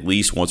watch it at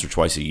least once or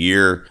twice a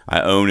year.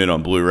 I own it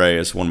on Blu-ray.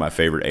 It's one of my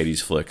favorite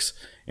 80s flicks.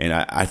 And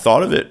I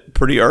thought of it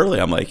pretty early.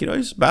 I'm like,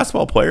 he's a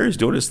basketball player. He's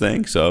doing his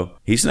thing. So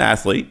he's an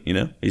athlete,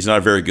 He's not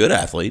a very good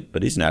athlete,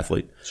 but he's an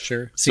athlete.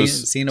 Sure.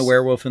 Seeing a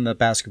werewolf in the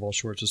basketball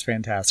shorts was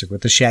fantastic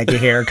with the shaggy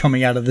hair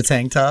coming out of the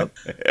tank top.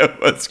 It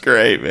was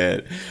great,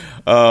 man.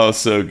 Oh,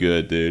 so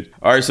good, dude.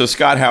 All right, so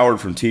Scott Howard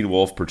from Teen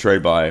Wolf,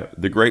 portrayed by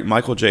the great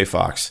Michael J.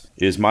 Fox,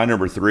 is my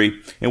number 3.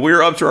 And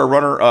we're up to our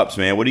runner-ups,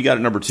 man. What do you got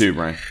at number 2,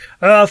 Brian?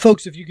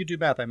 Folks, if you could do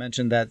math, I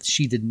mentioned that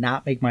she did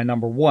not make my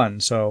number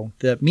 1. So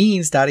that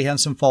means Dottie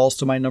Henson falls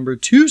to my number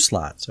 2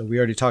 slot. So we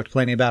already talked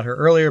plenty about her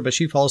earlier, but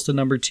she falls to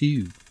number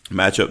 2.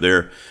 Match up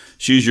there.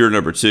 She's your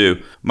number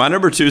 2. My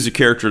number 2 is a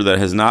character that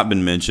has not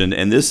been mentioned,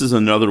 and this is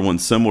another one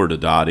similar to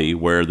Dottie,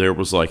 where there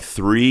was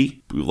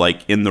 3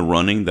 in the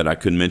running that I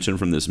could mention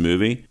from this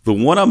movie. The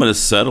one I'm going to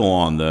settle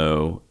on,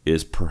 though,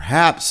 is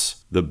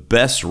perhaps the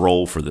best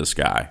role for this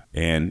guy.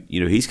 And,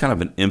 he's kind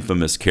of an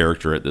infamous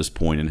character at this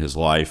point in his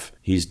life.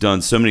 He's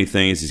done so many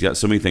things. He's got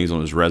so many things on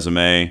his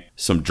resume,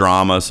 some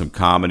drama, some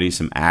comedy,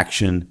 some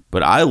action.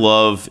 But I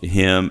love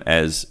him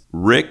as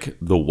Rick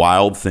the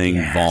Wild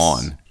Thing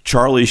Vaughn.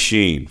 Charlie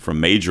Sheen from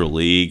Major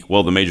League,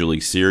 the Major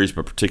League series,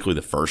 but particularly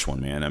the first one,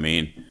 man. I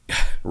mean,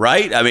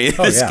 right?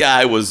 This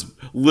guy was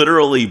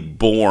literally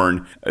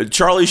born.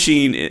 Charlie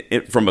Sheen,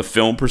 from a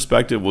film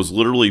perspective, was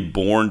literally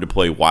born to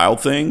play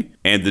Wild Thing,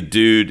 and the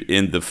dude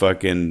in the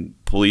fucking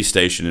police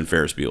station in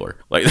Ferris Bueller.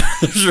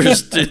 Those are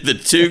just the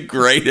 2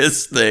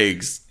 greatest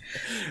things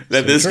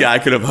that this guy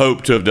could have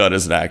hoped to have done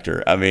as an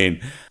actor. I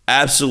mean,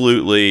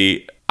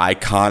 absolutely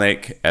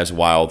iconic as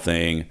Wild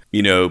Thing,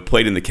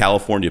 played in the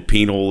California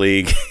Penal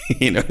League.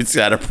 He's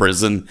out of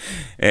prison,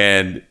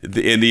 and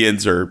the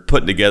Indians are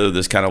putting together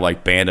this kind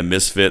of band of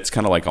misfits,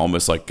 kind of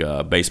almost like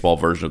a baseball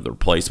version of the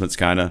Replacements,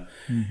 kind of.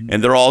 Mm-hmm.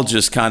 And they're all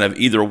just kind of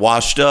either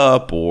washed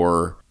up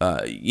or,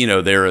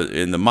 they're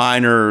in the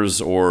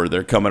minors, or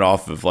they're coming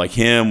off of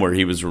him where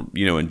he was,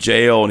 in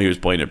jail and he was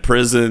playing in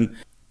prison.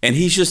 And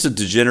he's just a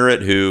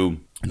degenerate who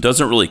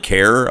doesn't really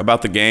care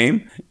about the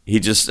game.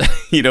 He just,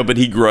 but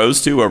he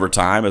grows to over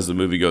time as the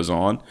movie goes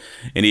on.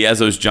 And he has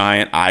those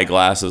giant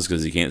eyeglasses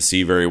because he can't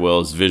see very well.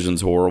 His vision's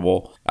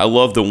horrible. I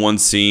love the one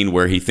scene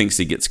where he thinks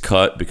he gets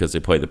cut because they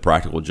play the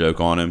practical joke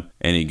on him.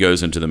 And he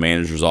goes into the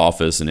manager's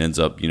office and ends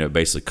up,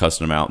 basically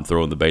cussing him out and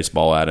throwing the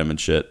baseball at him and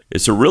shit.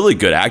 It's a really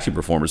good acting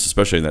performance,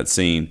 especially in that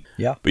scene.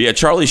 Yeah. But yeah,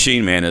 Charlie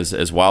Sheen, man,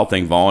 as Wild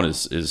Thing Vaughn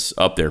is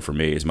up there for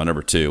me. He's my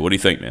number 2. What do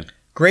you think, man?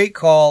 Great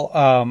call.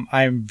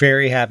 I'm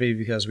very happy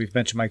because we've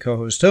mentioned my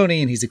co-host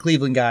Tony, and he's a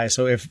Cleveland guy.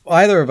 So if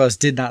either of us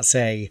did not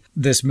say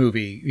this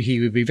movie,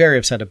 he would be very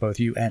upset at both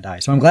you and I.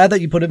 So I'm glad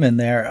that you put him in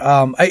there.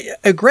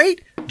 A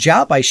great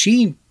job by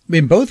Sheen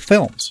in both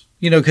films.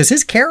 Because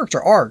his character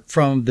arc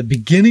from the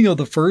beginning of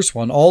the first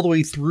one all the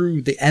way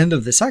through the end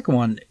of the second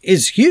one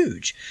is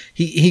huge.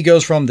 He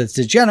goes from the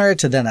degenerate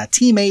to then a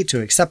teammate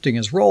to accepting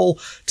his role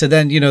to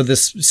then,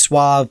 this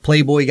suave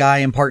playboy guy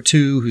in part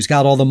 2 who's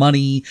got all the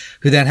money,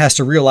 who then has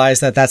to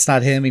realize that that's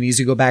not him. He needs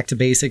to go back to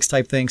basics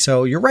type thing.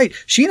 So you're right.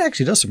 Sheen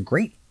actually does some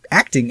great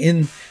acting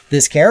in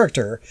this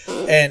character,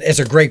 and it's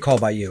a great call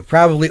by you.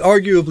 Probably,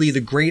 arguably, the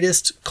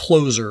greatest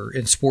closer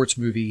in sports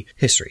movie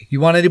history. You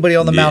want anybody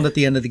on the mound at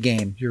the end of the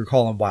game, you're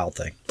calling Wild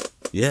Thing.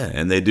 Yeah,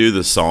 and they do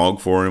the song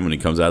for him when he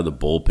comes out of the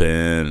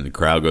bullpen, and the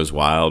crowd goes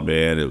wild,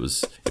 man. It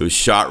was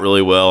shot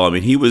really well. I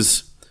mean, he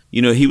was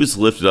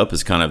lifted up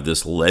as kind of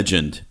this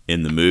legend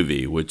in the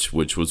movie, which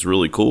was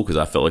really cool because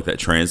I felt like that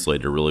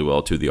translated really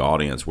well to the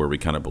audience where we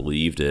kind of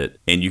believed it.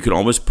 And you could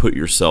almost put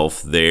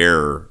yourself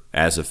there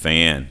as a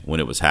fan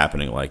when it was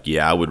happening.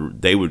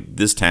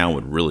 This town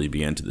would really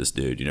be into this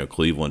dude,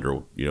 Cleveland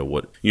or,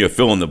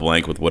 fill in the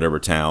blank with whatever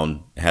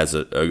town has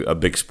a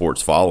big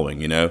sports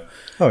following, Oh,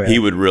 yeah. He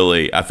would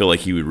really, I feel like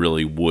he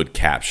would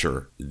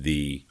capture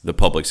the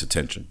public's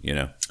attention, So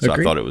Agreed.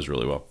 I thought it was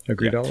really well.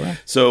 Agreed all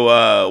right.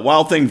 So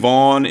Wild Thing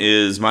Vaughn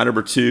is my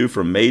number 2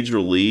 from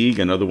Major League,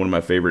 another one of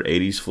my favorite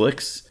 80s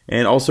flicks,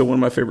 and also one of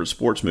my favorite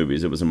sports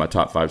movies. It was in my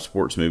top 5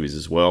 sports movies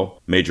as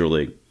well, Major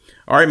League.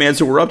 All right, man,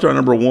 so we're up to our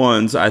number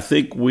 1s. I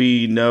think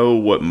we know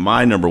what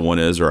my number 1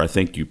 is, or I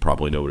think you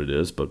probably know what it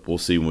is, but we'll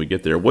see when we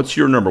get there. What's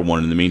your number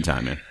 1 in the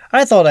meantime, man?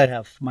 I thought I'd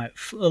have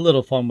a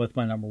little fun with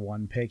my number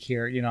 1 pick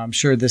here. I'm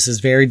sure this is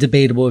very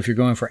debatable if you're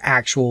going for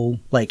actual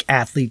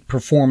athlete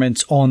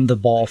performance on the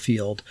ball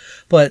field.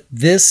 But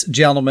this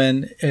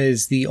gentleman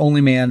is the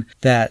only man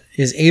that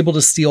is able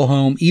to steal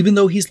home, even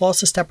though he's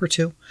lost a step or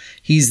 2.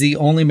 He's the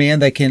only man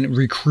that can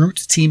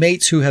recruit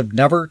teammates who have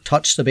never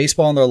touched a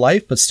baseball in their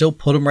life, but still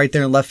put them right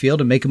there in left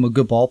field and make him a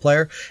good ball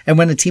player. And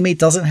when a teammate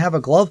doesn't have a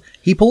glove,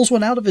 he pulls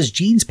one out of his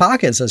jeans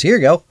pocket and says, here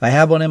you go. I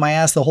have one in my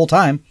ass the whole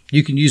time.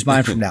 You can use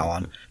mine from now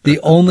on. The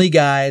only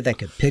guy that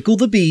could pickle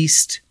the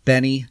beast,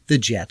 Benny the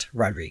Jet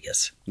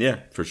Rodriguez. Yeah,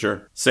 for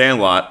sure.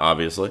 Sandlot,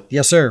 obviously.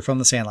 Yes, sir. From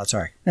the Sandlot.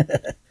 Sorry.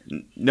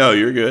 No,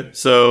 you're good.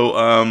 So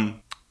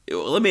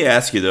let me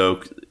ask you,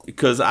 though,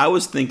 because I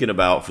was thinking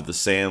about for the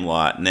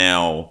Sandlot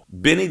now,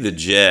 Benny the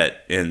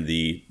Jet and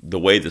the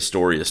way the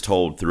story is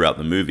told throughout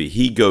the movie,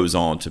 he goes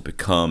on to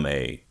become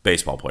a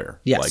baseball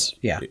player. Yes.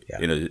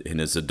 In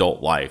his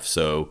adult life.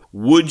 So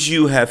would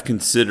you have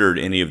considered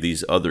any of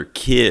these other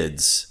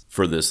kids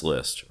for this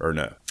list or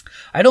no?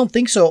 I don't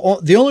think so.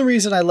 The only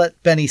reason I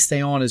let Benny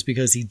stay on is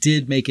because he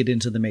did make it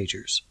into the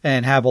majors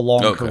and have a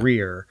long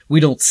career. We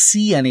don't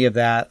see any of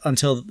that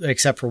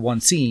except for one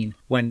scene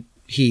when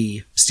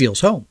he steals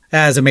home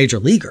as a major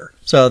leaguer.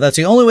 So that's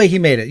the only way he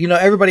made it. You know,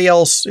 everybody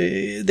else,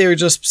 they were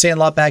just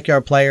Sandlot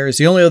backyard players.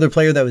 The only other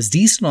player that was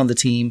decent on the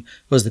team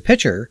was the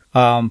pitcher.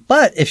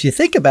 But if you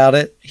think about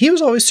it, he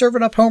was always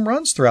serving up home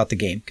runs throughout the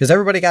game because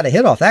everybody got a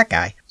hit off that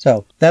guy.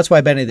 So that's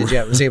why Benny the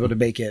Jet was able to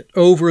make it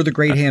over the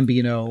great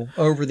Hambino,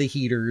 over the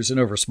Heaters, and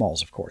over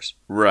Smalls, of course.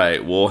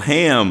 Right. Well,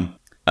 Ham,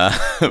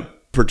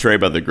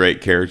 portrayed by the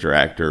great character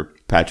actor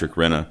Patrick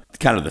Renna,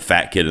 kind of the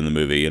fat kid in the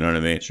movie, you know what I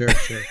mean? Sure.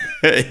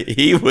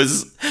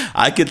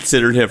 I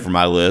considered him for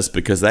my list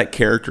because that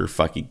character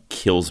fucking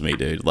kills me,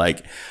 dude.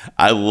 Like,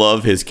 I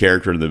love his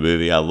character in the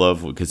movie. I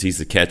love because he's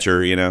the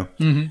catcher, you know?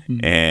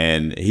 Mm-hmm.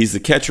 And he's the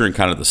catcher and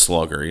kind of the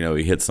slugger. You know,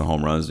 he hits the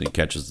home runs and he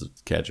catches the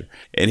catcher.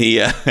 And he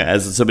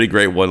has so many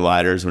great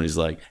one-liners when he's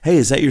like, hey,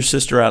 is that your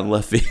sister out in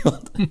left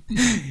field?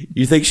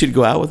 You think she'd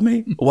go out with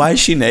me? Why is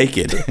she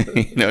naked?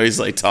 You know, he's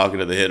like talking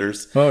to the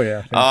hitters. Oh,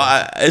 yeah.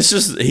 It's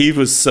just, he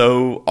was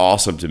so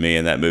awesome to me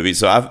in that movie.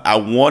 So I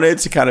wanted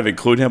to kind of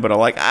include him, but I'm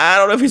like, I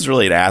don't know if he's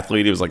really an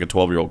athlete. He was like a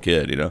 12-year-old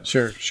kid, you know?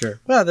 Sure.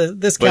 Well,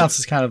 this counts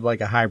as kind of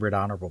like a hybrid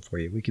honorable for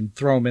you. We can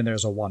throw him in there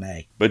as a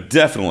 1A. But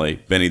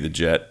definitely Benny the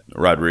Jet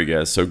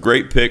Rodriguez. So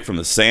great pick from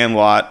the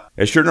Sandlot.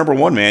 It's your number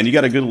one, man. You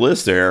got a good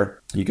list there.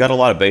 You got a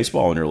lot of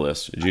baseball on your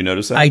list. Did you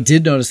notice that? I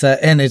did notice that.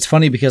 And it's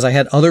funny because I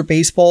had other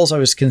baseballs I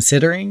was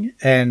considering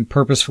and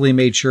purposefully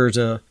made sure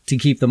to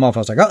keep them off. I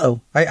was like,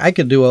 I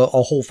could do a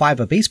whole 5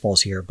 of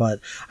baseballs here. But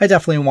I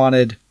definitely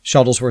wanted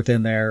Shuttlesworth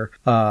in there.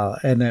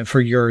 And then for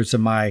yours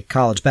and my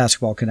college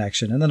basketball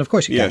connection. And then, of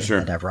course, you got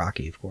to have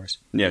Rocky, of course.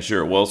 Yeah,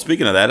 sure. Well,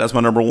 speaking of that, that's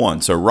my number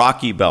one. So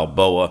Rocky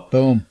Balboa.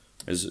 Boom.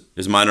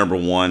 Is my number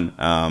one.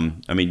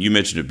 I mean, you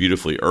mentioned it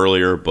beautifully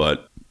earlier,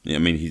 but I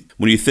mean,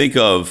 when you think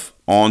of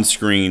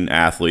on-screen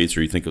athletes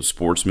or you think of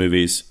sports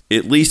movies,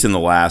 at least in the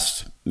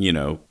last,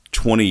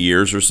 20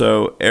 years or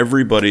so,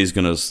 everybody's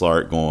going to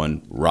start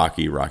going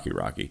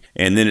Rocky.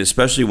 And then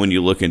especially when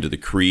you look into the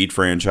Creed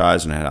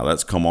franchise and how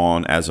that's come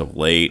on as of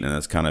late, and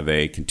that's kind of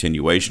a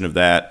continuation of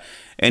that.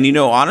 And,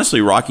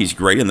 honestly, Rocky's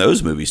great in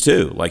those movies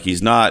too. Like,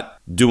 he's not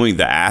doing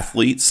the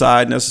athlete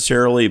side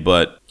necessarily,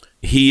 but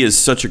he is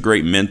such a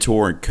great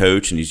mentor and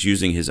coach, and he's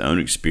using his own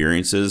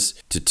experiences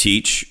to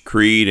teach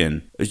Creed.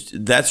 And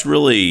that's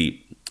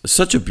really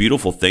such a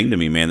beautiful thing to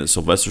me, man, that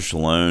Sylvester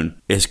Stallone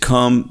has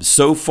come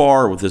so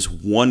far with this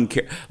one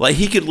character. Like,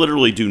 he could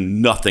literally do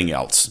nothing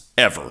else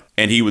ever,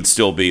 and he would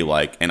still be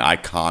like an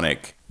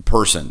iconic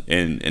person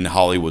in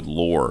Hollywood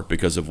lore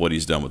because of what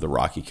he's done with the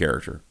Rocky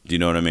character. Do you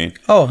know what I mean?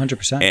 Oh,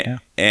 100%. Yeah.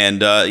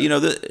 And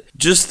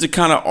just the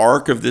kind of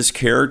arc of this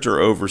character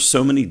over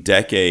so many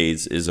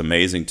decades is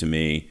amazing to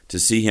me, to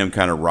see him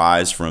kind of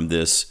rise from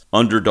this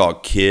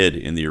underdog kid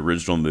in the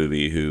original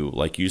movie who,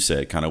 like you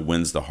said, kind of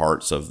wins the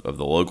hearts of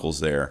the locals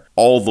there,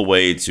 all the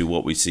way to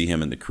what we see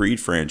him in the Creed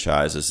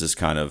franchise as this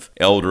kind of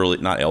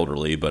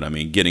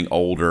getting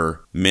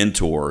older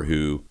mentor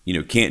who,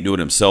 can't do it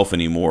himself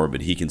anymore,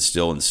 but he can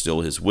still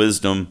instill his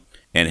wisdom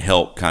and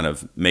help kind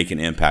of make an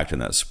impact in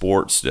that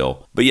sport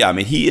still. But yeah, I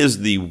mean, he is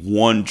the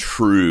one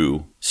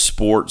true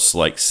sports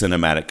like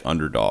cinematic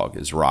underdog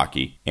is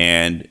Rocky.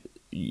 And,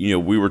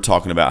 we were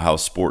talking about how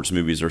sports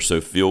movies are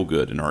so feel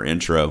good in our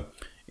intro.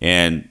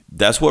 And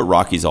that's what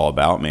Rocky's all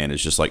about, man.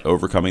 It's just like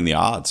overcoming the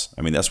odds.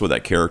 I mean, that's what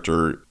that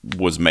character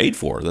was made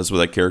for. That's what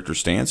that character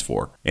stands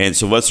for. And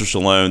Sylvester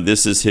Stallone,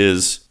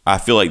 I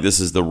feel like this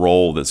is the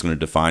role that's going to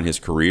define his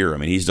career. I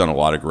mean, he's done a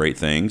lot of great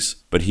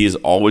things, but he is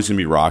always going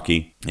to be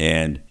Rocky.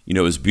 And, it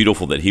was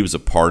beautiful that he was a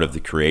part of the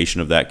creation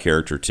of that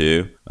character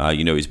too.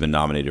 He's been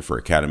nominated for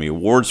Academy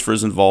Awards for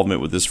his involvement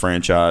with this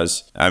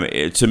franchise. I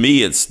mean, to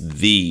me, it's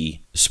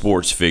the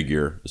sports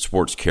figure,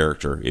 sports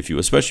character,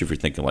 especially if you're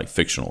thinking like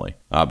fictionally.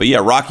 But yeah,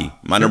 Rocky,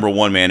 my number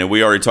one, man. And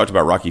we already talked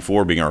about Rocky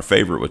IV being our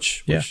favorite,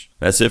 which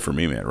that's it for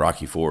me, man.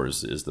 Rocky IV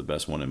is the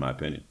best one in my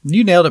opinion.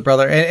 You nailed it,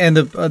 brother. And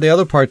the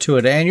other part to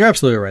it, and you're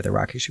absolutely right that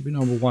Rocky should be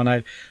number one.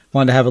 I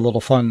wanted to have a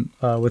little fun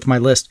with my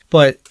list.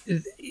 But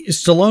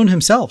Stallone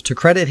himself, to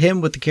credit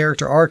him with the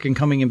character arc and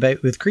coming in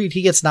back with Creed,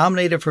 he gets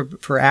nominated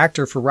for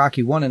actor for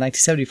Rocky 1 in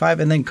 1975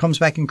 and then comes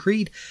back in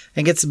Creed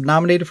and gets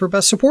nominated for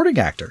Best Supporting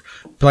Actor,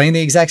 playing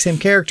the exact same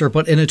character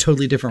but in a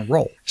totally different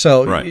role.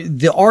 So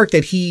the arc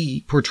that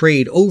he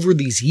portrayed over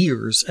these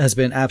years has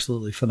been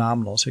absolutely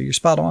phenomenal. So you're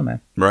spot on,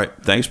 man. Right.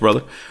 Thanks,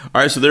 brother.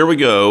 All right, so there we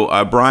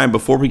go. Brian,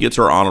 before we get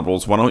to our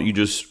honorables, why don't you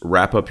just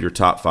wrap up your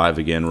top 5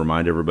 again?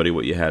 Remind everybody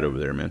what you had over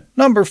there, man.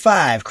 Number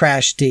 5,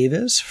 Crash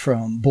Davis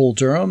from Bull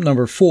Durham.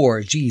 Number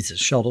 4,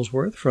 Jesus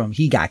Shuttlesworth from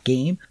He Got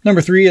Game.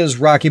 Number 3 is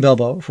Rocky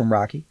Balboa from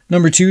Rocky.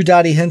 Number 2,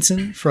 Dottie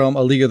Hinson from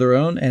A League of Their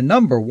Own. And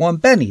number 1,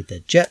 Benny the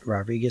Jet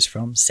Rodriguez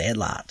from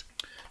Sandlot.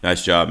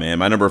 Nice job, man.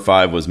 My number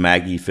 5 was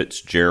Maggie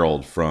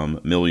Fitzgerald from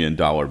 $1 Million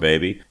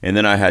Baby. And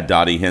then I had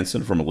Dottie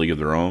Hinson from A League of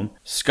Their Own.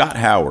 Scott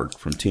Howard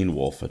from Teen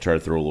Wolf. I tried to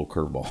throw a little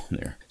curveball in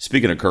there.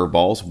 Speaking of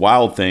curveballs,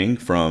 Wild Thing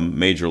from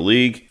Major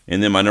League.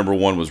 And then my number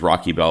 1 was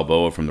Rocky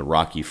Balboa from the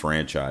Rocky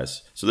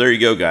franchise. So there you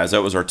go, guys.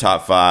 That was our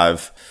top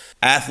 5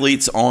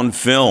 athletes on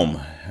film.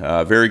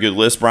 Very good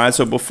list, Brian.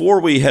 So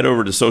before we head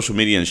over to social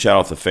media and shout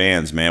out the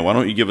fans, man, why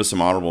don't you give us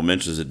some honorable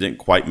mentions that didn't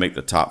quite make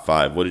the top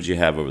 5? What did you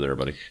have over there,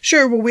 buddy?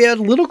 Sure. Well, we had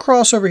a little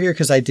crossover here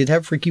because I did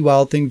have Freaky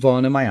Wild Thing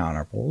Vaughn in my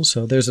honorables.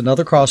 So there's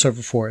another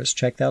crossover for us.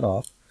 Check that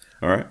off.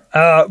 All right.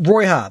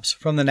 Roy Hobbs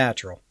from The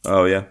Natural.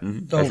 Oh, yeah.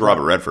 Mm-hmm. That's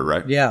Robert Redford,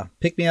 right? Yeah.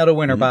 Pick me out a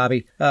winner,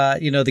 Bobby.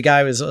 The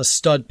guy was a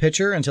stud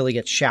pitcher until he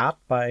gets shot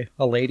by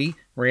a lady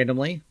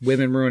randomly.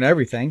 Women ruin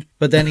everything.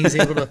 But then he's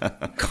able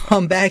to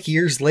come back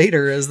years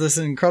later as this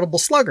incredible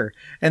slugger.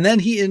 And then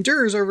he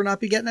endures over not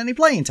be getting any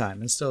playing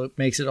time and still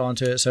makes it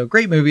onto it. So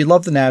great movie.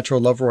 Love The Natural.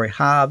 Love Roy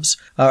Hobbs.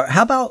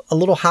 How about a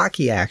little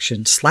hockey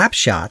action?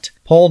 Slapshot.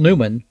 Paul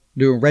Newman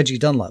doing Reggie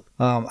Dunlop.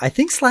 I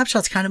think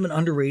Slapshot's kind of an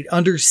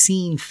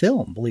underseen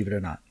film, believe it or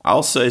not.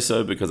 I'll say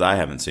so because I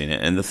haven't seen it.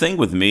 And the thing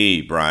with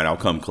me, Brian, I'll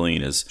come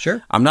clean, is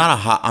sure. I'm not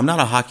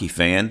a hockey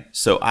fan,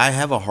 so I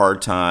have a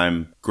hard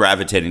time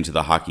gravitating to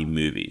the hockey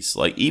movies.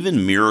 Like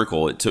even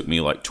Miracle, it took me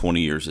like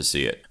 20 years to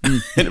see it.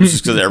 And it was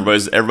just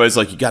because everybody's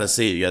like, you got to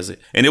see it, you got to see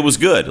it. And it was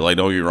good. Like,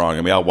 don't get me wrong.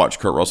 I mean, I'll watch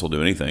Kurt Russell do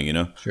anything, you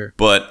know? Sure.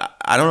 But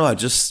I don't know.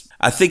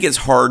 I think it's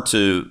hard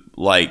to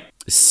like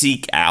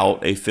seek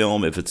out a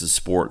film if it's a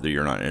sport that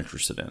you're not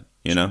interested in,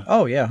 you know?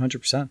 Oh, yeah,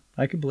 100%.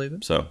 I can believe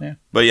it. So, yeah.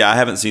 But yeah, I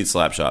haven't seen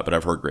Slapshot, but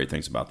I've heard great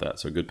things about that.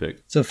 So, good pick.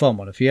 It's a fun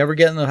one. If you ever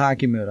get in the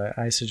hockey mood,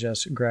 I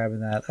suggest grabbing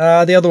that.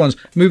 The other one's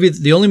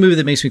the only movie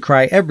that makes me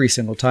cry every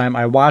single time.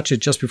 I watch it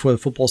just before the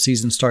football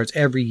season starts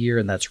every year,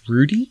 and that's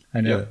Rudy.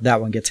 I know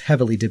that one gets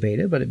heavily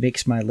debated, but it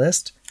makes my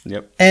list.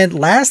 Yep. And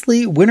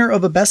lastly, winner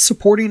of a Best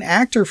Supporting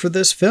Actor for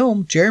this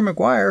film, Jerry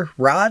Maguire,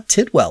 Rod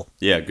Tidwell.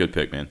 Yeah, good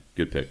pick, man.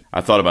 Good pick.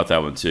 I thought about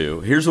that one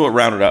too. Here's what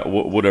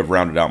would have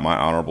rounded out my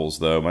honorables,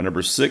 though. My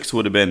number 6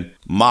 would have been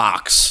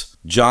Mox,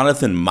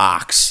 Jonathan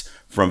Mox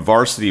from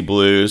Varsity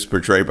Blues,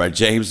 portrayed by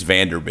James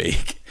Van Der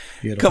Beek.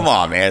 Beautiful. Come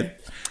on, man.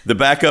 The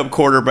backup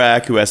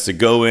quarterback who has to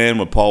go in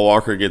when Paul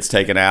Walker gets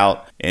taken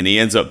out, and he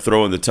ends up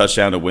throwing the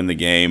touchdown to win the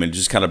game and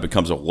just kind of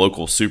becomes a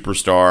local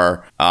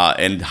superstar,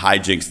 and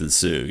hijinks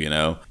ensue, you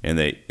know?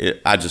 And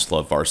I just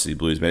love Varsity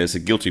Blues, man. It's a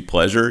guilty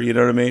pleasure, you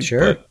know what I mean?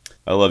 Sure. But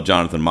I love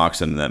Jonathan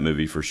Moxon in that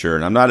movie for sure.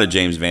 And I'm not a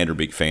James Van Der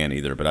Beek fan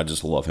either, but I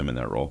just love him in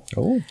that role.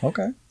 Oh,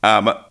 okay.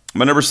 My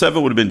number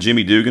 7 would have been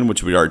Jimmy Dugan,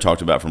 which we already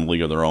talked about from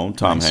League of Their Own,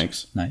 Tom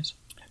Hanks. Nice.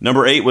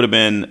 Number 8 would have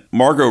been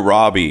Margot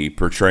Robbie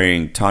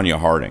portraying Tonya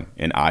Harding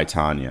in I,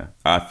 Tonya.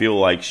 I feel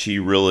like she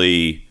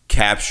really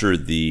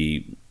captured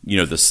the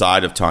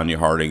side of Tonya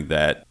Harding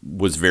that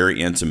was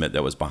very intimate,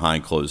 that was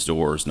behind closed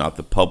doors, not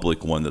the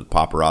public one, the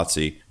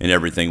paparazzi and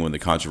everything when the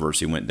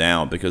controversy went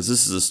down, because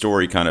this is a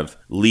story kind of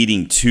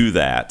leading to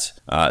that.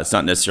 It's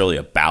not necessarily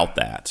about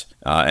that.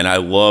 And I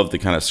love the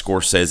kind of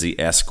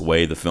Scorsese-esque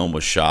way the film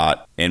was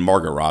shot. And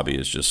Margot Robbie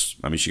is just,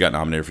 I mean, she got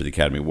nominated for the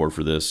Academy Award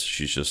for this.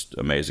 She's just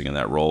amazing in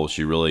that role.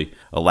 She really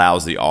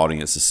allows the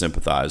audience to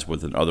sympathize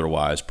with an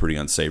otherwise pretty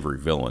unsavory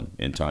villain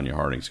in Tonya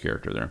Harding's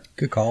character there.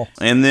 Good call.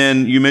 And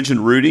then you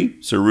mentioned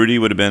Rudy. So Rudy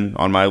would have been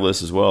on my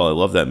list as well. I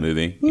love that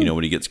movie. You know,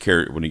 when he gets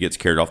carried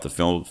off the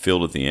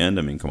field at the end.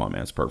 I mean, come on,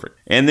 man, it's perfect.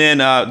 And then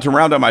to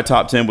round out my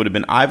top 10 would have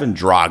been Ivan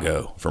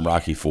Drago from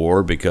Rocky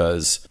IV,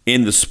 because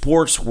in the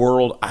sports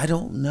world, I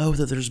don't know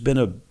that there's been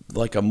a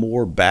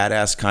more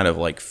badass kind of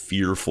like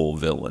fearful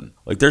villain.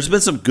 Like there's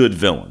been some good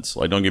villains.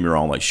 Like don't get me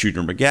wrong, like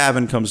Shooter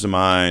McGavin comes to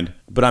mind.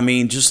 But I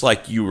mean, just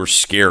like you were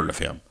scared of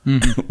him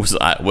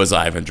was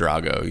Ivan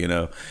Drago, you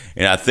know?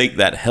 And I think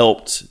that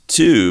helped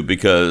too,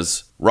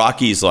 because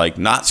Rocky's like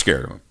not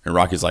scared of him. And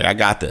Rocky's like, I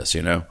got this,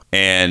 you know?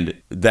 And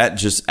that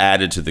just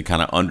added to the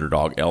kind of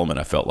underdog element,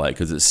 I felt like,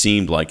 because it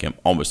seemed like him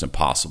almost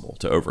impossible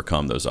to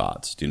overcome those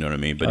odds. Do you know what I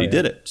mean? But he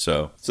did it.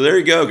 So there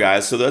you go,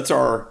 guys. So that's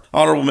our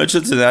honorable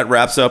mentions, and that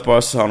wraps up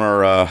us on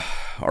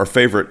our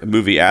favorite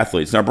movie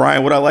athletes. Now,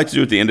 Brian, what I like to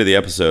do at the end of the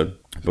episode,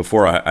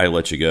 before I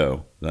let you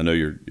go, I know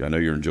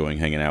you're enjoying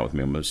hanging out with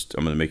me. I'm going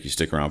to make you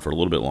stick around for a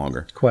little bit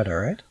longer. Quite all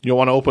right. You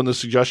want to open the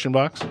suggestion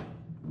box?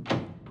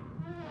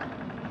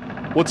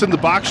 What's in the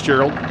box,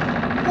 Gerald?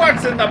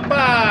 What's in the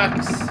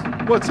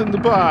box? What's in the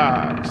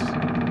box?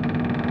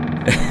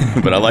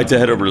 But I like to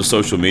head over to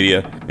social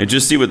media and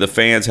just see what the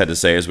fans had to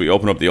say as we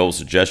open up the old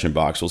suggestion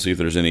box. We'll see if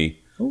there's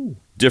any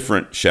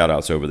different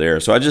shout-outs over there.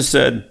 So I just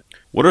said,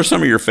 what are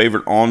some of your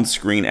favorite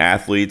on-screen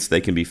athletes?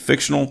 They can be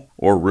fictional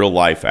or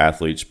real-life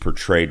athletes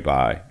portrayed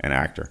by an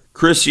actor.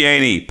 Chris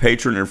Yaney,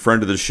 patron and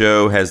friend of the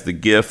show, has the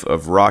gif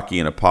of Rocky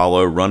and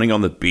Apollo running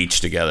on the beach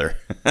together.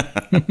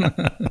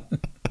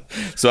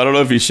 So I don't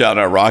know if he's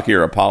shouting out Rocky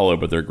or Apollo,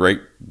 but they're great.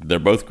 They're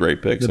both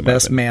great picks. The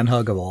best man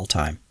hug of all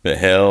time. But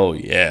hell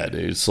yeah,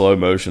 dude. Slow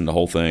motion, the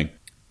whole thing.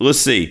 Let's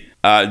see.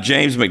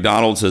 James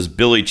McDonald says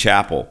Billy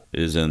Chappell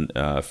is in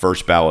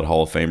first ballot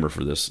Hall of Famer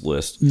for this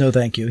list. No,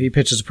 thank you. He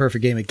pitches a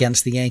perfect game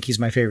against the Yankees,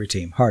 my favorite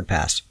team. Hard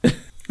pass.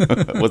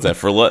 What's that?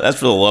 That's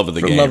for the love of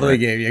the game. For love of right?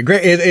 the game, yeah.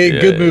 Great,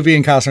 good movie,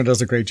 and Costner does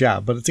a great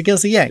job, but it's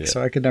against the Yanks,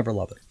 so I could never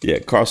love it. Yeah,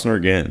 Costner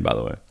again, by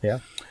the way. Yeah.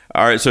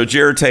 All right, so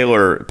Jared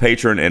Taylor,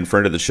 patron and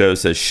friend of the show,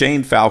 says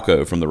Shane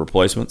Falco from The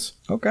Replacements.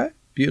 Okay,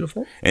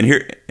 beautiful. And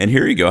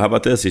here you go. How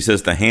about this? He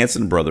says the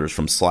Hanson brothers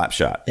from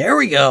Slapshot. There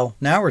we go.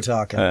 Now we're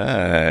talking.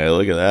 Hey,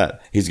 look at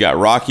that. He's got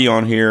Rocky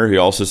on here. He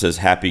also says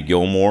Happy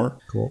Gilmore.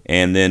 Cool.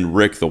 And then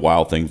Rick the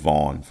Wild Thing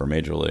Vaughn from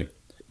Major League.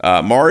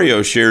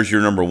 Mario shares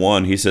your number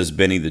one. He says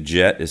Benny the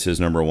Jet is his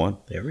number one.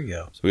 There we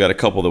go. So we got a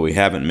couple that we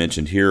haven't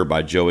mentioned here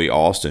by Joey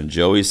Austin.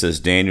 Joey says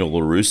Daniel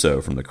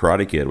LaRusso from The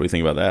Karate Kid. What do you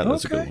think about that?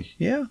 That's a good one.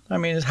 Yeah. I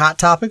mean, it's hot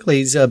topic.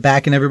 He's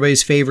back in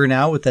everybody's favor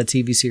now with that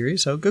TV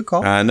series, so good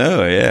call. I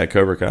know, yeah.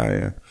 Cobra Kai,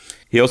 yeah.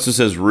 He also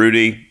says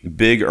Rudy,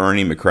 Big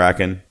Ernie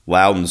McCracken,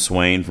 Loudon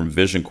Swain from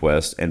Vision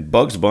Quest, and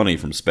Bugs Bunny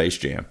from Space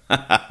Jam.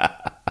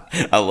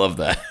 I love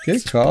that.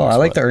 Good call. I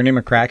like the Ernie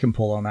McCracken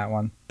pull on that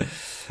one.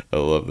 I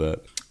love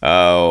that.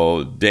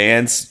 Oh,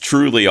 Dance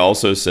Truly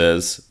also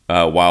says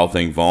Wild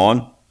Thing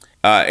Vaughn.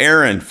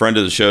 Aaron, friend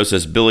of the show,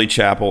 says Billy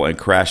Chappell and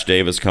Crash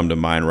Davis come to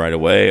mind right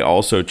away.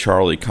 Also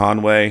Charlie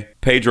Conway,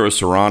 Pedro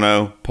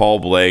Serrano, Paul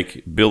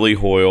Blake, Billy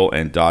Hoyle,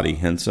 and Dottie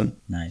Henson.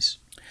 Nice.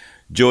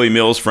 Joey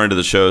Mills, friend of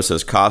the show,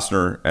 says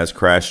Costner as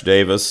Crash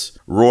Davis.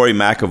 Roy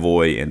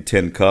McAvoy and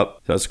Tin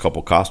Cup. That's a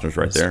couple Costners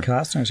right there.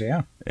 Costners,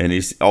 yeah. And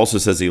he also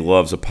says he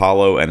loves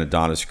Apollo and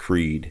Adonis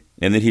Creed.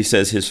 And then he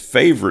says his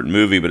favorite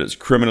movie, but it's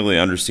criminally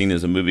underseen,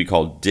 is a movie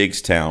called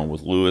Diggstown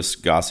with Louis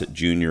Gossett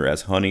Jr.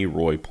 as Honey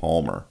Roy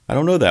Palmer. I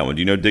don't know that one.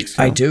 Do you know Diggstown?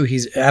 I do.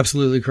 He's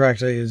absolutely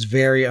correct. It's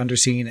very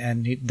underseen,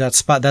 and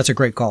that's a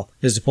great call.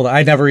 Is to pull that.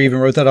 I never even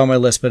wrote that on my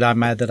list, but I'm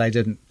mad that I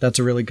didn't. That's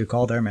a really good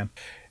call there, man.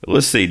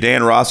 Let's see.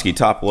 Dan Roski,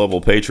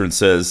 top-level patron,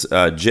 says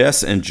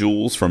Jess and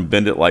Jules from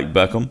Bend It Like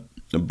Beckham.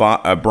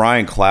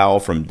 Brian Clow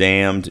from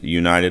Damned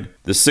United.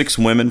 The Six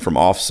Women from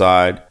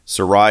Offside.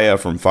 Soraya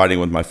from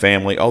Fighting With My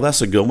Family. Oh,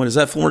 that's a good one. Is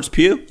that Florence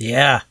Pugh?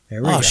 Yeah.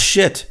 There we go. Oh,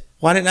 shit.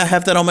 Why didn't I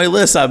have that on my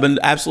list? I've been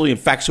absolutely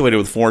infatuated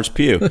with Florence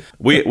Pugh.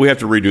 We have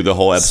to redo the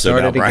whole episode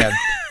now, Brian.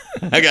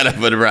 I got to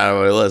put it right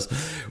on my list.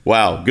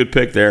 Wow, good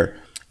pick there.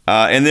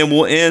 And then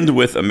we'll end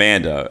with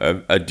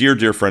Amanda, a dear,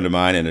 dear friend of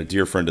mine and a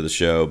dear friend of the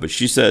show. But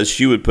she says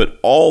she would put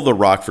all the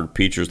Rockford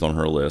Peachers on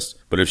her list.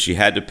 But if she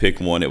had to pick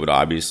one, it would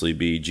obviously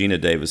be Gina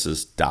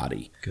Davis's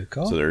Dottie. Good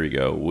call. So there you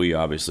go. We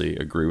obviously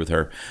agree with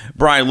her.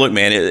 Brian, look,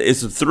 man,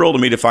 it's a thrill to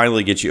me to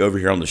finally get you over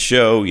here on the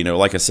show. You know,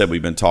 like I said,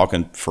 we've been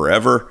talking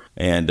forever.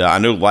 And I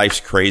know life's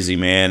crazy,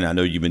 man. I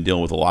know you've been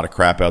dealing with a lot of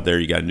crap out there.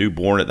 You got a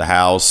newborn at the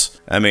house.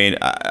 I mean,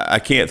 I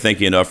can't thank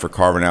you enough for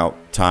carving out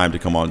time to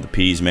come on the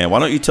Peas, man. Why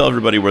don't you tell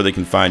everybody where they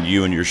can find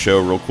you and your show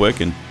real quick,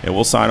 and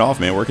we'll sign off,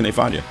 man. Where can they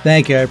find you?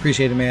 Thank you. I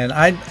appreciate it, man.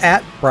 I'm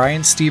at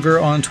Brian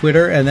Stever on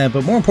Twitter,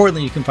 but more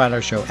importantly, you can find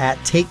our show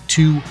at Take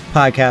Two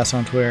Podcast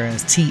on Twitter, and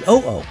it's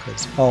TOO,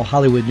 because all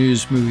Hollywood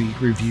news, movie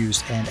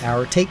reviews, and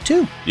our Take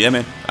Two. Yeah,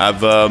 man.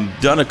 I've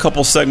done a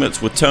couple segments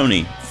with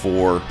Tony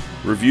for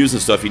reviews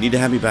and stuff. You need to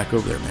have me back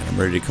over there, man. I'm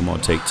ready to come on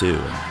Take Two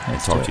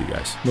and talk to you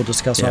guys. We'll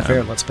discuss off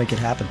air. Let's make it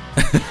happen.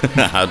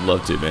 I'd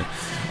love to, man.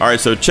 All right,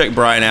 so check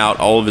Brian out.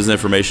 All of his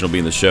information will be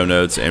in the show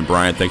notes. And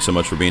Brian, thanks so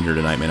much for being here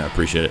tonight, man. I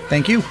appreciate it.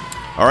 Thank you.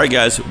 All right,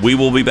 guys, we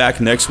will be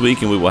back next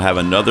week, and we will have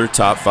another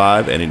Top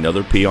 5 and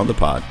another P on the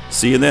pod.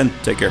 See you then.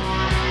 Take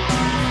care.